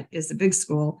 Muhammad is a big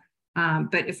school,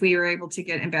 but if we were able to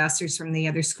get ambassadors from the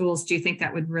other schools, do you think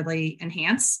that would really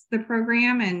enhance the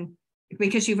program? And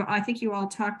because I think you all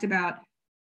talked about,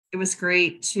 it was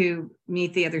great to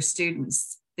meet the other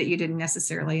students that you didn't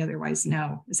necessarily otherwise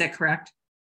know. Is that correct?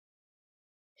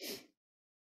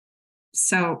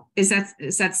 So is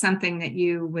that something that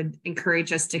you would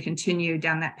encourage us to continue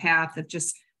down that path of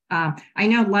just, I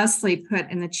know Leslie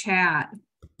put in the chat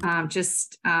about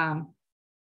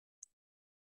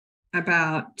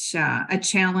a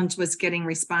challenge was getting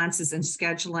responses and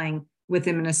scheduling with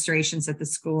administrations at the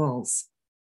schools.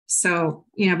 So,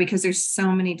 because there's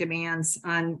so many demands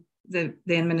on the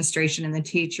administration and the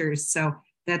teachers. So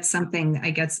that's something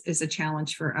I guess is a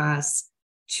challenge for us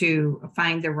to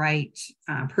find the right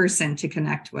person to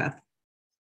connect with.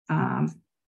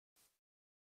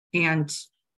 And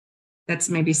that's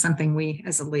maybe something we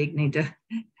as a league need to,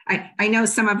 I know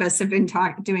some of us have been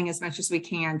doing as much as we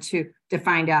can to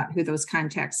find out who those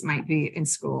contacts might be in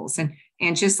schools.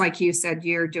 And just like you said,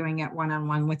 you're doing it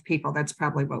one-on-one with people. That's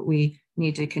probably what we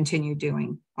need to continue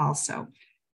doing also.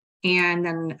 And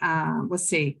then let's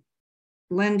see,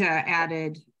 Lynda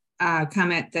added a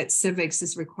comment that civics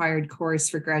is required course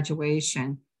for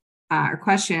graduation. Or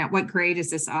question, at what grade is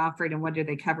this offered and what do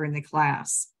they cover in the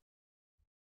class?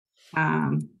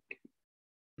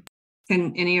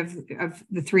 Can any of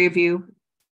the three of you,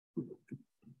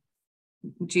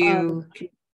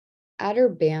 at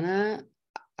Urbana,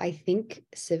 I think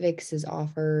civics is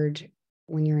offered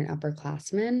when you're an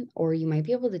upperclassman, or you might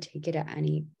be able to take it at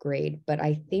any grade, but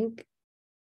I think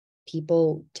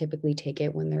people typically take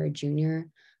it when they're a junior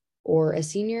or a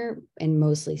senior, and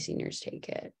mostly seniors take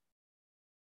it.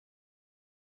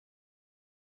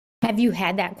 Have you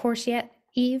had that course yet,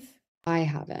 Eve? I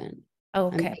haven't.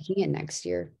 Okay. I'm taking it next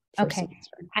year. Okay,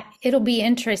 it'll be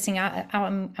interesting.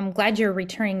 I'm glad you're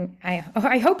returning.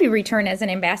 I hope you return as an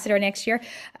ambassador next year.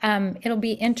 It'll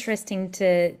be interesting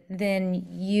to then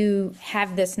you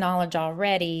have this knowledge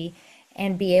already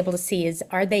and be able to see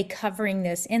are they covering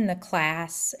this in the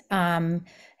class, and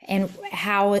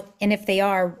how, and if they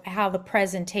are, how the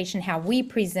presentation, how we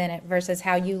present it versus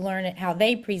how you learn it, how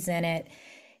they present it,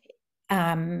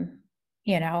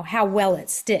 you know, how well it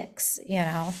sticks, you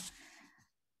know.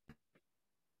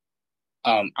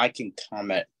 I can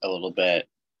comment a little bit.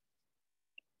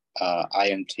 I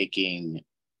am taking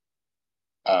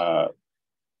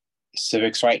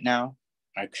civics right now,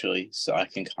 actually, so I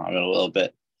can comment a little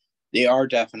bit. They are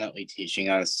definitely teaching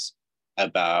us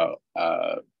about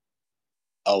a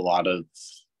lot of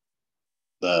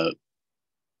the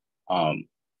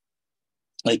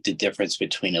like the difference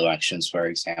between elections, for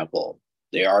example.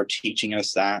 They are teaching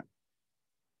us that.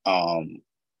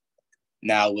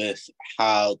 Now with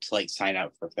how to like sign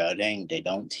up for voting, they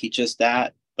don't teach us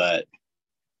that, but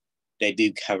they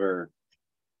do cover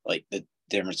like the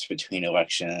difference between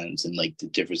elections and like the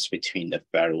difference between the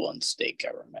federal and state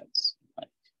governments, like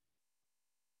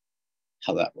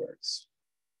how that works.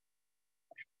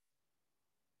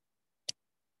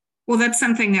 Well, that's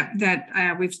something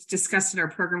that we've discussed in our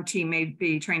program team, may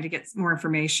be trying to get more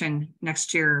information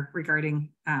next year regarding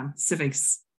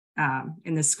civics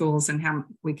in the schools and how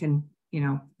we can, you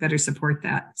know, better support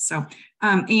that. So,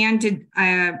 Anne, did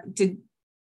Anne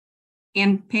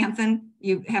Panthen,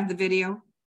 you have the video?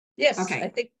 Yes, okay. I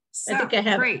think So, I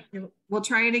have great. it. We'll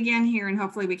try it again here and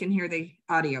hopefully we can hear the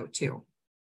audio too.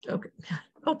 Okay,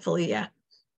 hopefully, yeah.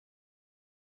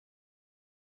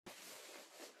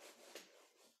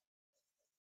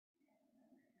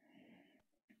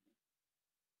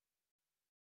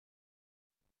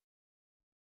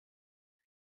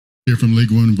 Hear from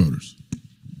League of Women Voters.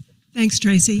 Thanks,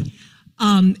 Tracy.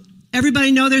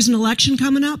 Everybody know there's an election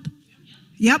coming up?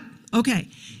 Yep, okay.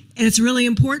 And it's really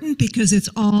important because it's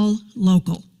all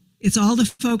local. It's all the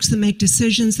folks that make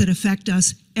decisions that affect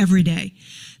us every day.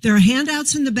 There are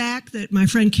handouts in the back that my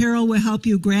friend Carol will help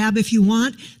you grab if you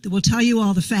want, that will tell you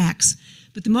all the facts.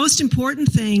 But the most important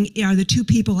thing are the two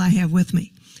people I have with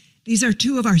me. These are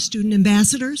two of our student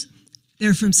ambassadors.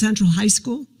 They're from Central High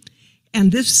School.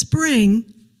 And this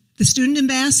spring, the student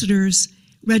ambassadors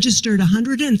registered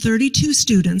 132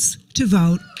 students to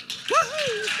vote.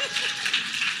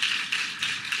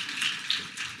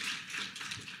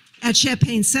 At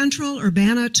Champaign Central,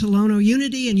 Urbana, Tolono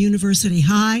Unity, and University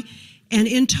High. And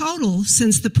in total,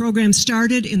 since the program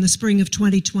started in the spring of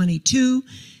 2022,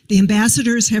 the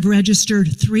ambassadors have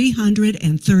registered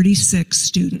 336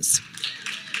 students.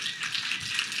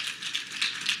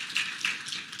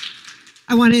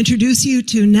 I want to introduce you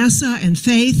to Nessa and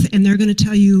Faith, and they're going to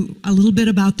tell you a little bit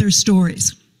about their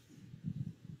stories.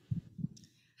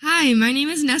 Hi, my name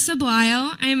is Nessa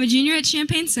Blyle. I am a junior at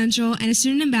Champaign Central and a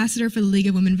student ambassador for the League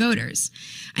of Women Voters.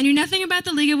 I knew nothing about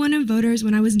the League of Women Voters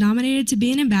when I was nominated to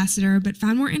be an ambassador, but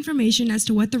found more information as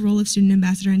to what the role of student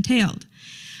ambassador entailed.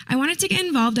 I wanted to get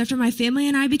involved after my family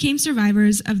and I became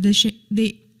survivors of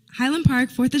the Highland Park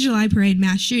 4th of July parade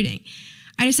mass shooting.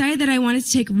 I decided that I wanted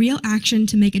to take real action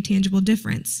to make a tangible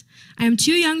difference. I am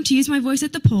too young to use my voice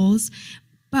at the polls,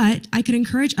 but I could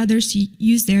encourage others to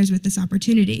use theirs with this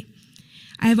opportunity.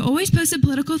 I have always posted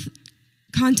political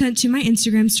content to my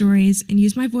Instagram stories and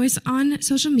used my voice on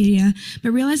social media,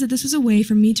 but realized that this was a way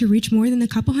for me to reach more than a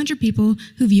couple hundred people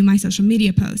who view my social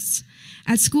media posts.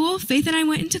 At school, Faith and I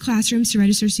went into classrooms to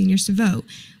register seniors to vote.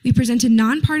 We presented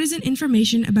nonpartisan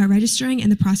information about registering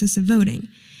and the process of voting.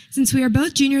 Since we are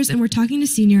both juniors and we're talking to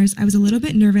seniors, I was a little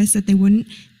bit nervous that they wouldn't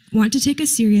want to take us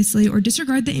seriously or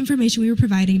disregard the information we were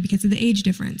providing because of the age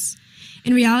difference.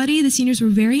 In reality, the seniors were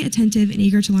very attentive and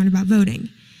eager to learn about voting.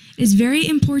 It is very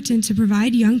important to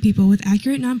provide young people with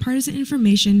accurate, nonpartisan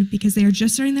information because they are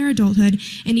just starting their adulthood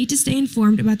and need to stay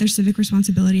informed about their civic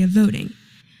responsibility of voting.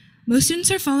 Most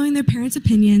students are following their parents'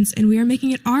 opinions, and we are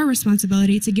making it our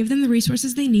responsibility to give them the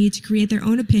resources they need to create their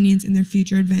own opinions in their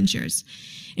future adventures.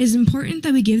 It is important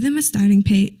that we give them a starting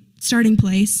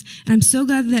place, and I'm so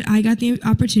glad that I got the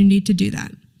opportunity to do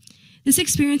that. This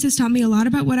experience has taught me a lot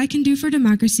about what I can do for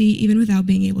democracy even without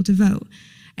being able to vote.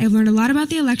 I have learned a lot about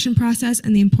the election process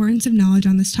and the importance of knowledge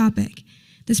on this topic.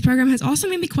 This program has also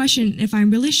made me question if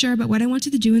I'm really sure about what I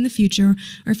wanted to do in the future,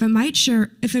 or if it might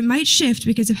shift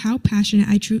because of how passionate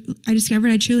I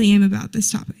discovered I truly am about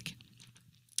this topic.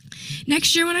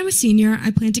 Next year when I'm a senior,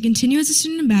 I plan to continue as a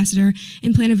student ambassador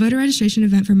and plan a voter registration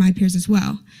event for my peers as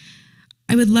well.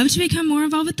 I would love to become more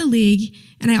involved with the League,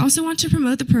 and I also want to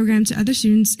promote the program to other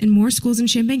students in more schools in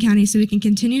Champaign County so we can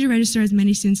continue to register as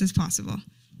many students as possible.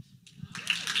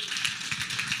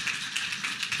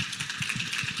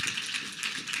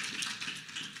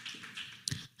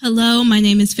 Hello, my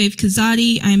name is Faith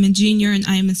Kazadi. I am a junior and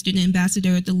I am a student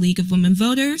ambassador at the League of Women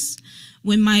Voters.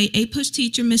 When my APUSH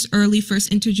teacher, Miss Early,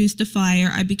 first introduced the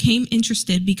flyer, I became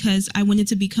interested because I wanted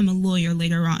to become a lawyer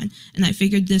later on, and I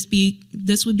figured this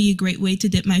would be a great way to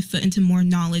dip my foot into more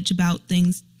knowledge about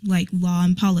things like law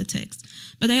and politics.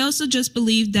 But I also just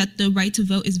believe that the right to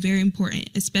vote is very important,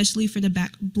 especially for the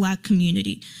Black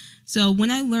community. So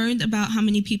when I learned about how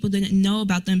many people didn't know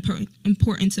about the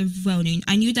importance of voting,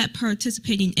 I knew that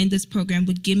participating in this program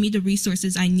would give me the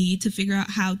resources I need to figure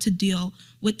out how to deal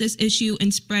with this issue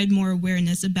and spread more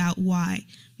awareness about why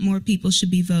more people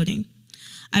should be voting.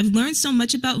 I've learned so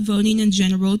much about voting in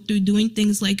general through doing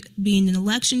things like being an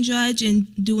election judge and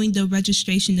doing the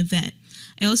registration event.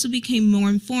 I also became more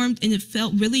informed, and it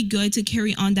felt really good to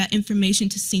carry on that information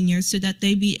to seniors so that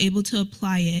they'd be able to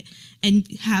apply it and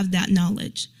have that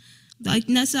knowledge. Like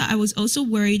Nessa, I was also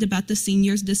worried about the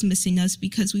seniors dismissing us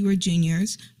because we were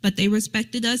juniors, but they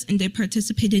respected us and they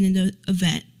participated in the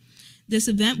event. This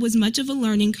event was much of a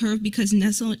learning curve because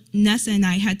Nessa and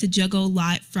I had to juggle a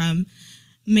lot, from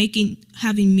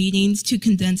having meetings to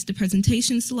condense the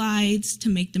presentation slides, to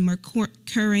make them more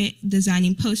current,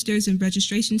 designing posters and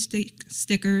registration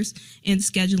stickers, and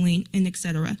scheduling, and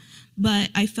etc.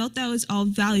 But I felt that was all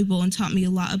valuable and taught me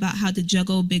a lot about how to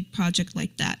juggle a big project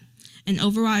like that. And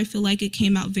overall, I feel like it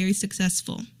came out very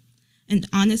successful. And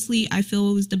honestly, I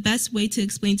feel it was the best way to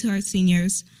explain to our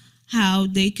seniors how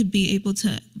they could be able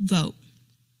to vote.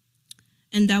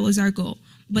 And that was our goal.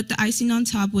 But the icing on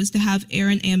top was to have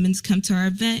Aaron Ammons come to our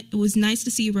event. It was nice to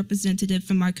see a representative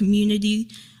from our community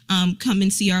come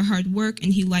and see our hard work,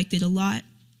 and he liked it a lot.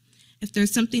 If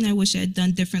there's something I wish I had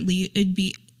done differently, it'd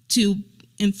be to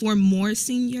inform more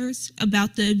seniors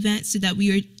about the event so that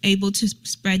we were able to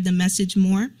spread the message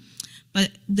more.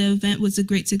 But the event was a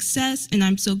great success, and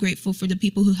I'm so grateful for the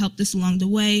people who helped us along the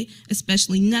way,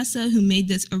 especially Nessa, who made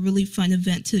this a really fun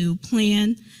event to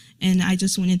plan. And I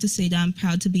just wanted to say that I'm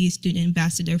proud to be a student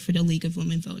ambassador for the League of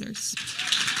Women Voters.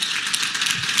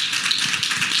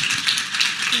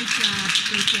 Great job,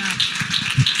 great job.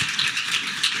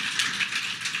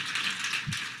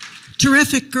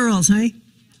 Terrific girls, hey?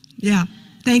 Yeah,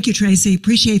 thank you, Tracy,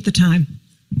 appreciate the time.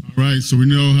 All right, so we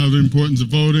know how the importance of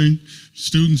voting.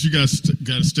 Students, you guys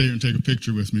got to stay here and take a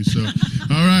picture with me. So,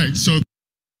 all right, so.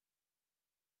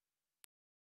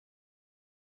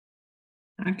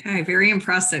 Okay, very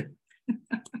impressive.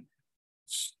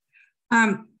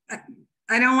 I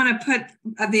don't want to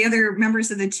put the other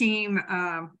members of the team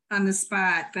on the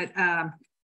spot, but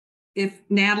if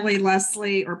Natalie,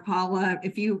 Leslie, or Paula,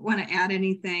 if you want to add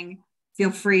anything,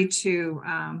 feel free to,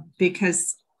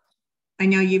 because I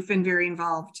know you've been very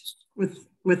involved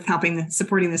with helping,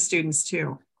 supporting the students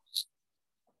too.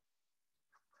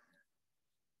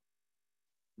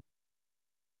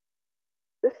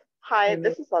 Hi,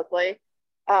 this is Leslie.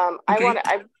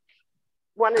 I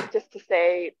wanted just to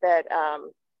say that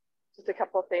just a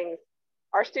couple of things.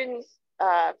 Our students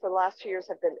for the last 2 years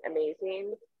have been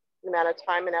amazing. The amount of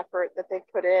time and effort that they've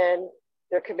put in,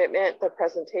 their commitment, their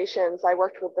presentations. I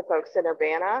worked with the folks in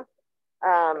Urbana,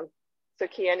 so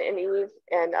Kian and Eve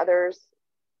and others.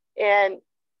 And,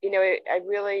 you know, I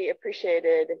really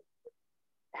appreciated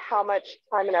how much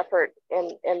time and effort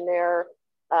and their,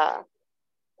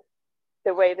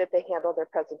 the way that they handled their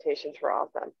presentations were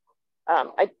awesome.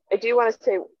 I do want to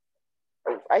say,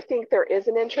 I think there is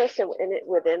an interest in it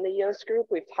within the EOS group.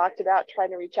 We've talked about trying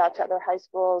to reach out to other high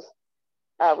schools.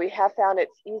 We have found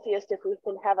it's easiest if we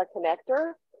can have a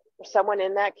connector or someone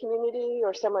in that community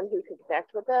or someone who can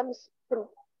connect with them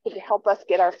to help us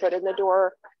get our foot in the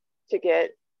door, to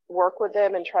work with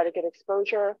them and try to get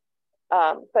exposure.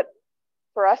 But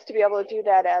for us to be able to do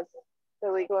that as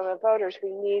the League of Women Voters,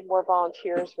 we need more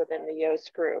volunteers within the EOS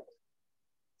group.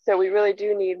 So we really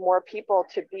do need more people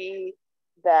to be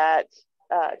that,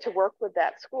 to work with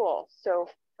that school. So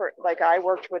like I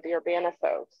worked with the Urbana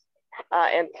folks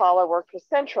and Paula worked with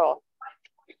Central.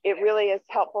 It really is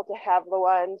helpful to have the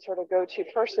one sort of go-to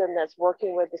person that's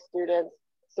working with the students,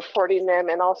 supporting them,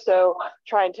 and also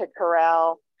trying to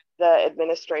corral the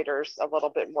administrators a little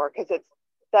bit more, because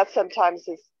that sometimes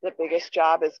is the biggest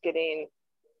job, is getting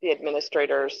the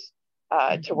administrators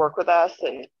to work with us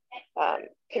and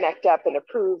connect up and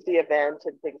approve the event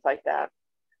and things like that.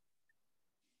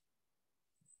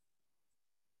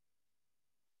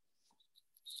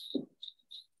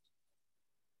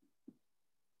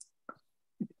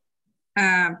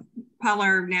 Paula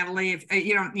or Natalie, if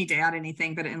you don't need to add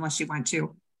anything, but unless you want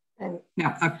to.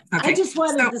 No, okay. I just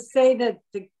wanted to say that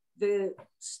the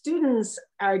students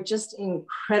are just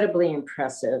incredibly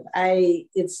impressive.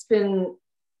 It's been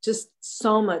just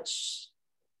so much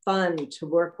fun to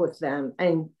work with them,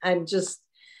 and I'm just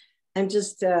I'm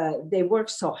just, they work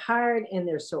so hard and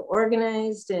they're so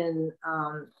organized, and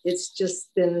it's just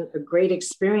been a great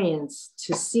experience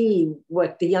to see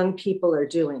what the young people are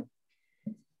doing.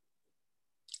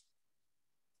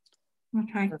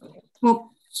 Okay.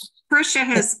 Well, Prisha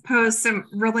has posed some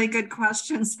really good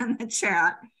questions in the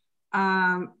chat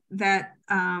that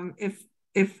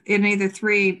if any of the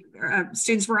three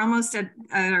students, we're almost at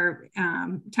our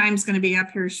time's going to be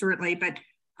up here shortly, but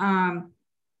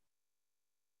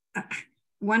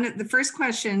the first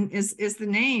question is the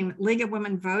name League of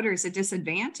Women Voters a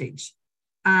disadvantage?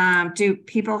 Do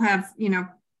people have,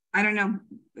 I don't know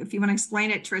if you want to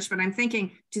explain it, Trish, but I'm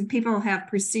thinking, do people have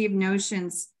perceived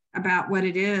notions about what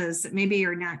it is that maybe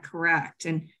are not correct?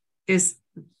 And have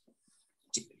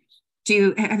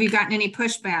you gotten any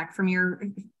pushback from your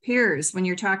peers when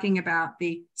you're talking about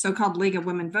the so-called League of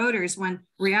Women Voters, when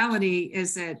reality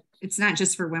is that it's not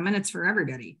just for women, it's for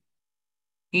everybody?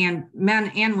 And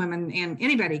men and women and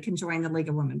anybody can join the League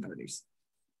of Women Voters.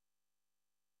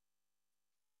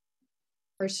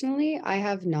 Personally, I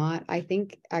have not. I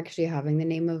think actually having the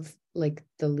name of like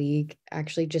the league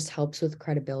actually just helps with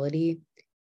credibility.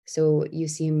 So you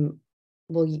seem,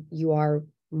 well, you are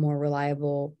more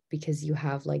reliable because you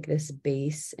have like this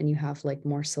base and you have like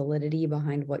more solidity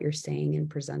behind what you're saying and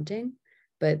presenting.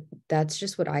 But that's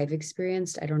just what I've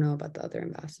experienced. I don't know about the other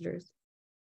ambassadors.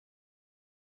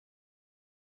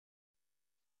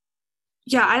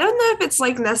 Yeah, I don't know if it's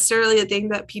like necessarily a thing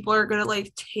that people are gonna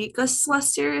like take us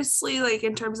less seriously, like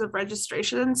in terms of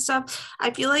registration and stuff.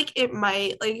 I feel like it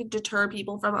might like deter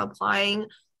people from applying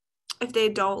if they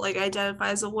don't like identify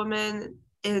as a woman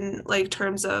in like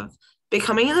terms of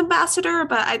becoming an ambassador.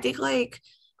 But I think like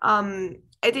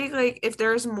if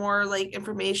there's more like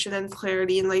information and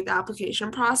clarity in like the application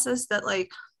process, that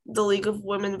like the League of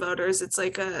Women Voters,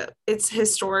 it's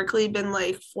historically been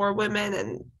like for women,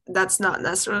 and that's not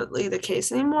necessarily the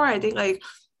case anymore. I think like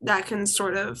that can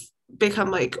sort of become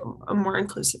like a more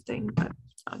inclusive thing, but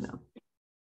I don't know.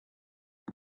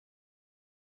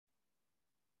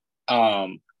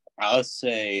 I'll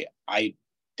say I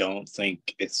don't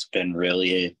think it's been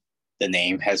really, the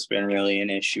name has been really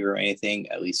an issue or anything,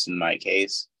 at least in my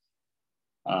case.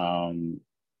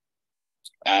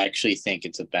 I actually think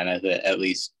it's a benefit, at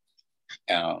least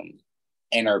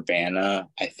in Urbana.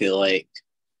 I feel like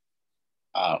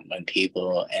when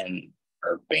people in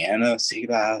Urbana see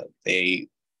that, they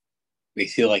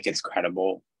feel like it's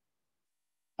credible.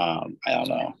 I don't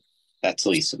know. That's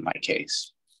at least in my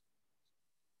case.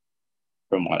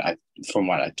 From what I've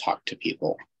talked to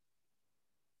people.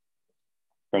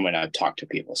 From when I've talked to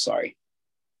people, sorry.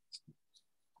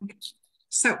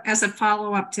 So as a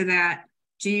follow-up to that,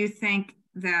 do you think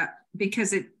that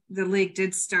because the league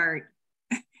did start,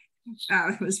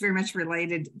 it was very much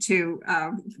related to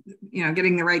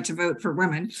getting the right to vote for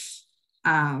women,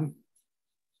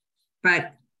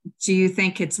 but do you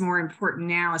think it's more important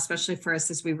now, especially for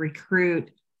us as we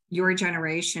recruit your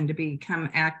generation to become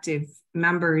active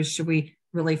members? Should we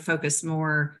really focus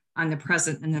more on the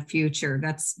present and the future?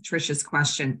 That's Trisha's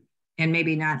question. And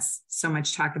maybe not so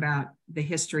much talk about the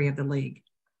history of the league,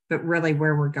 but really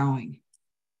where we're going.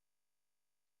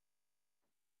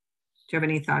 Do you have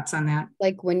any thoughts on that?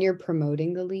 Like when you're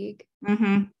promoting the league?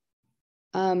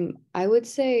 Mm-hmm. I would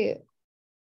say,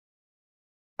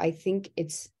 I think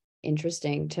it's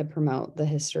interesting to promote the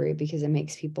history because it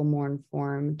makes people more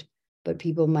informed, but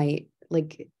people might,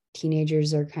 like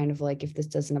teenagers are kind of like, if this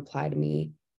doesn't apply to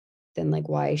me, then like,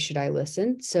 why should I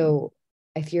listen? So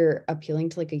if you're appealing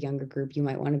to like a younger group, you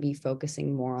might want to be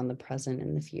focusing more on the present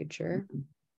and the future. Mm-hmm.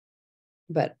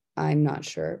 But I'm not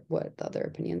sure what the other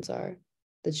opinions are.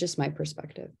 That's just my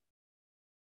perspective.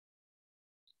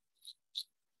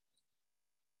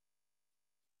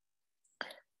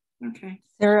 Okay.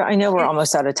 Sarah, I know we're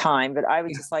almost out of time, but I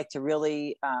would just like to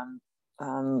really,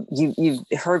 you've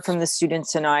heard from the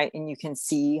students tonight, and you can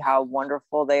see how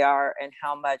wonderful they are and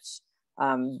how much,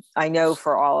 I know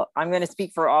I'm going to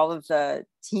speak for all of the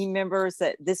team members,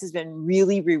 that this has been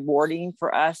really rewarding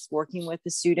for us working with the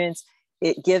students.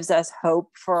 It gives us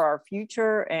hope for our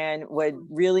future, and would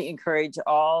really encourage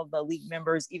all the league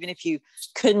members, even if you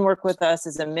couldn't work with us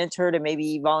as a mentor, to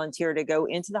maybe volunteer to go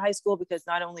into the high school, because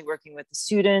not only working with the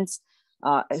students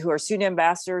who are student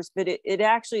ambassadors, but it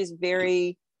actually is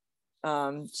very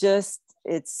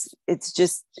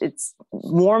it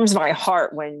warms my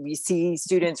heart when we see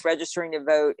students registering to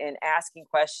vote and asking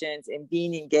questions and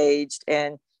being engaged.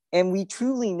 And we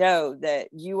truly know that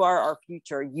you are our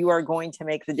future. You are going to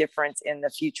make the difference in the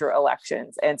future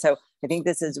elections. And so I think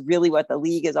this is really what the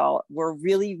league is all. We're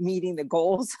really meeting the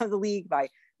goals of the league by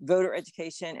voter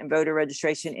education and voter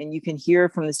registration. And you can hear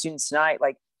from the students tonight,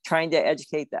 like trying to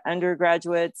educate the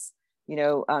undergraduates. You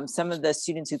know, some of the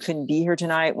students who couldn't be here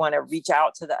tonight want to reach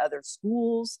out to the other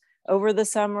schools over the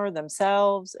summer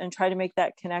themselves and try to make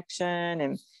that connection.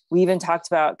 And we even talked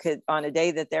about, on a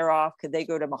day that they're off, could they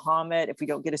go to Muhammad if we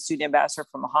don't get a student ambassador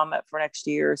from Muhammad for next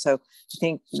year? So I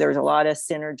think there's a lot of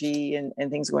synergy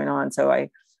and things going on. So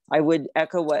I would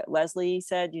echo what Leslie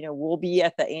said. You know, we'll be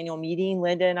at the annual meeting,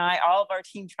 Lynda and I, all of our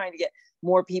team, trying to get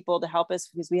more people to help us,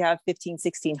 because we have 15,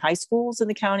 16 high schools in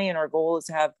the county, and our goal is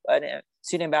to have a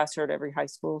student ambassador at every high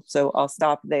school. So I'll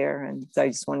stop there. And so I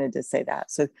just wanted to say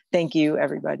that. So thank you,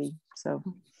 everybody. So.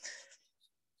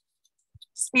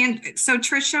 And so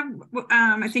Tricia,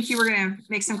 I think you were going to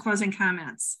make some closing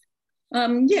comments.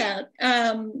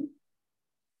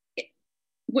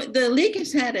 The League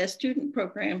has had a student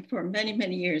program for many,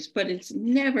 many years, but it's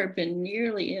never been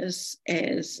nearly as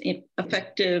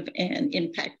effective and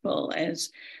impactful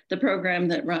as the program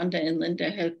that Rhonda and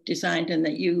Lynda have designed and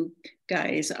that you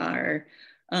guys are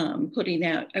putting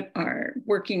out, are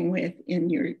working with in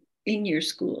your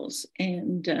schools.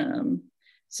 And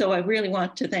so I really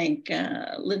want to thank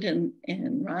Lynda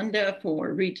and Rhonda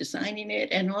for redesigning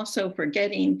it, and also for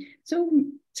getting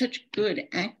such good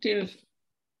active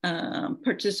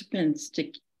participants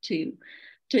to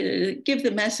give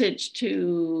the message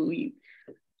to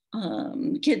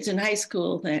kids in high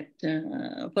school that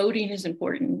voting is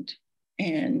important,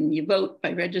 and you vote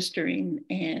by registering,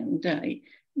 and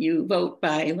you vote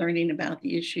by learning about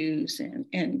the issues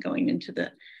and going into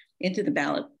the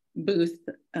ballot booth,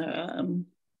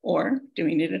 or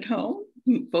doing it at home,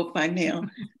 vote by mail,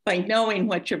 by knowing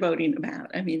what you're voting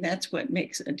about. I mean, that's what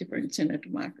makes a difference in a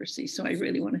democracy. So I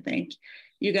really want to thank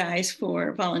you guys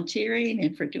for volunteering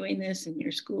and for doing this in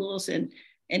your schools. And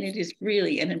it is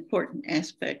really an important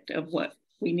aspect of what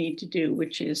we need to do,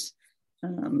 which is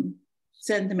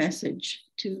send the message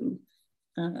to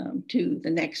the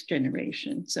next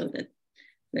generation, so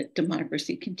that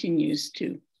democracy continues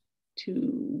to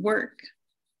work,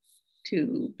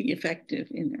 to be effective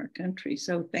in our country.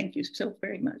 So thank you so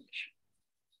very much.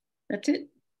 That's it.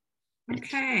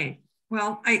 Okay.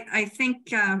 Well, I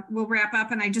think we'll wrap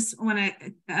up, and I just want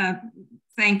to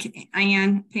thank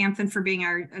Ann Panthen for being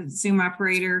our Zoom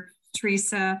operator,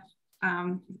 Teresa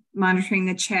monitoring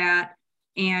the chat,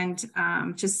 and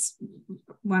just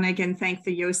want to again thank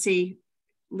the YOSI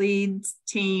leads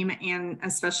team, and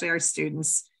especially our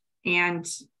students. And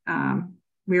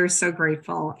we are so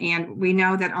grateful, and we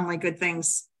know that only good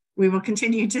things, we will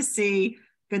continue to see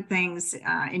good things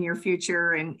in your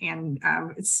future, and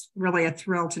it's really a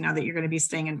thrill to know that you're going to be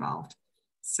staying involved.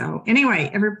 So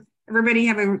anyway, everybody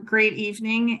have a great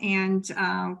evening, and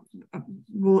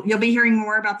you'll be hearing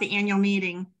more about the annual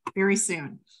meeting very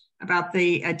soon, about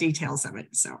the details of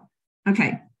it. So,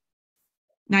 okay.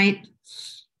 Night.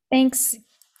 Thanks,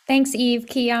 Eve,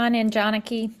 Keon, and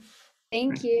Janaki.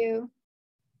 Thank you.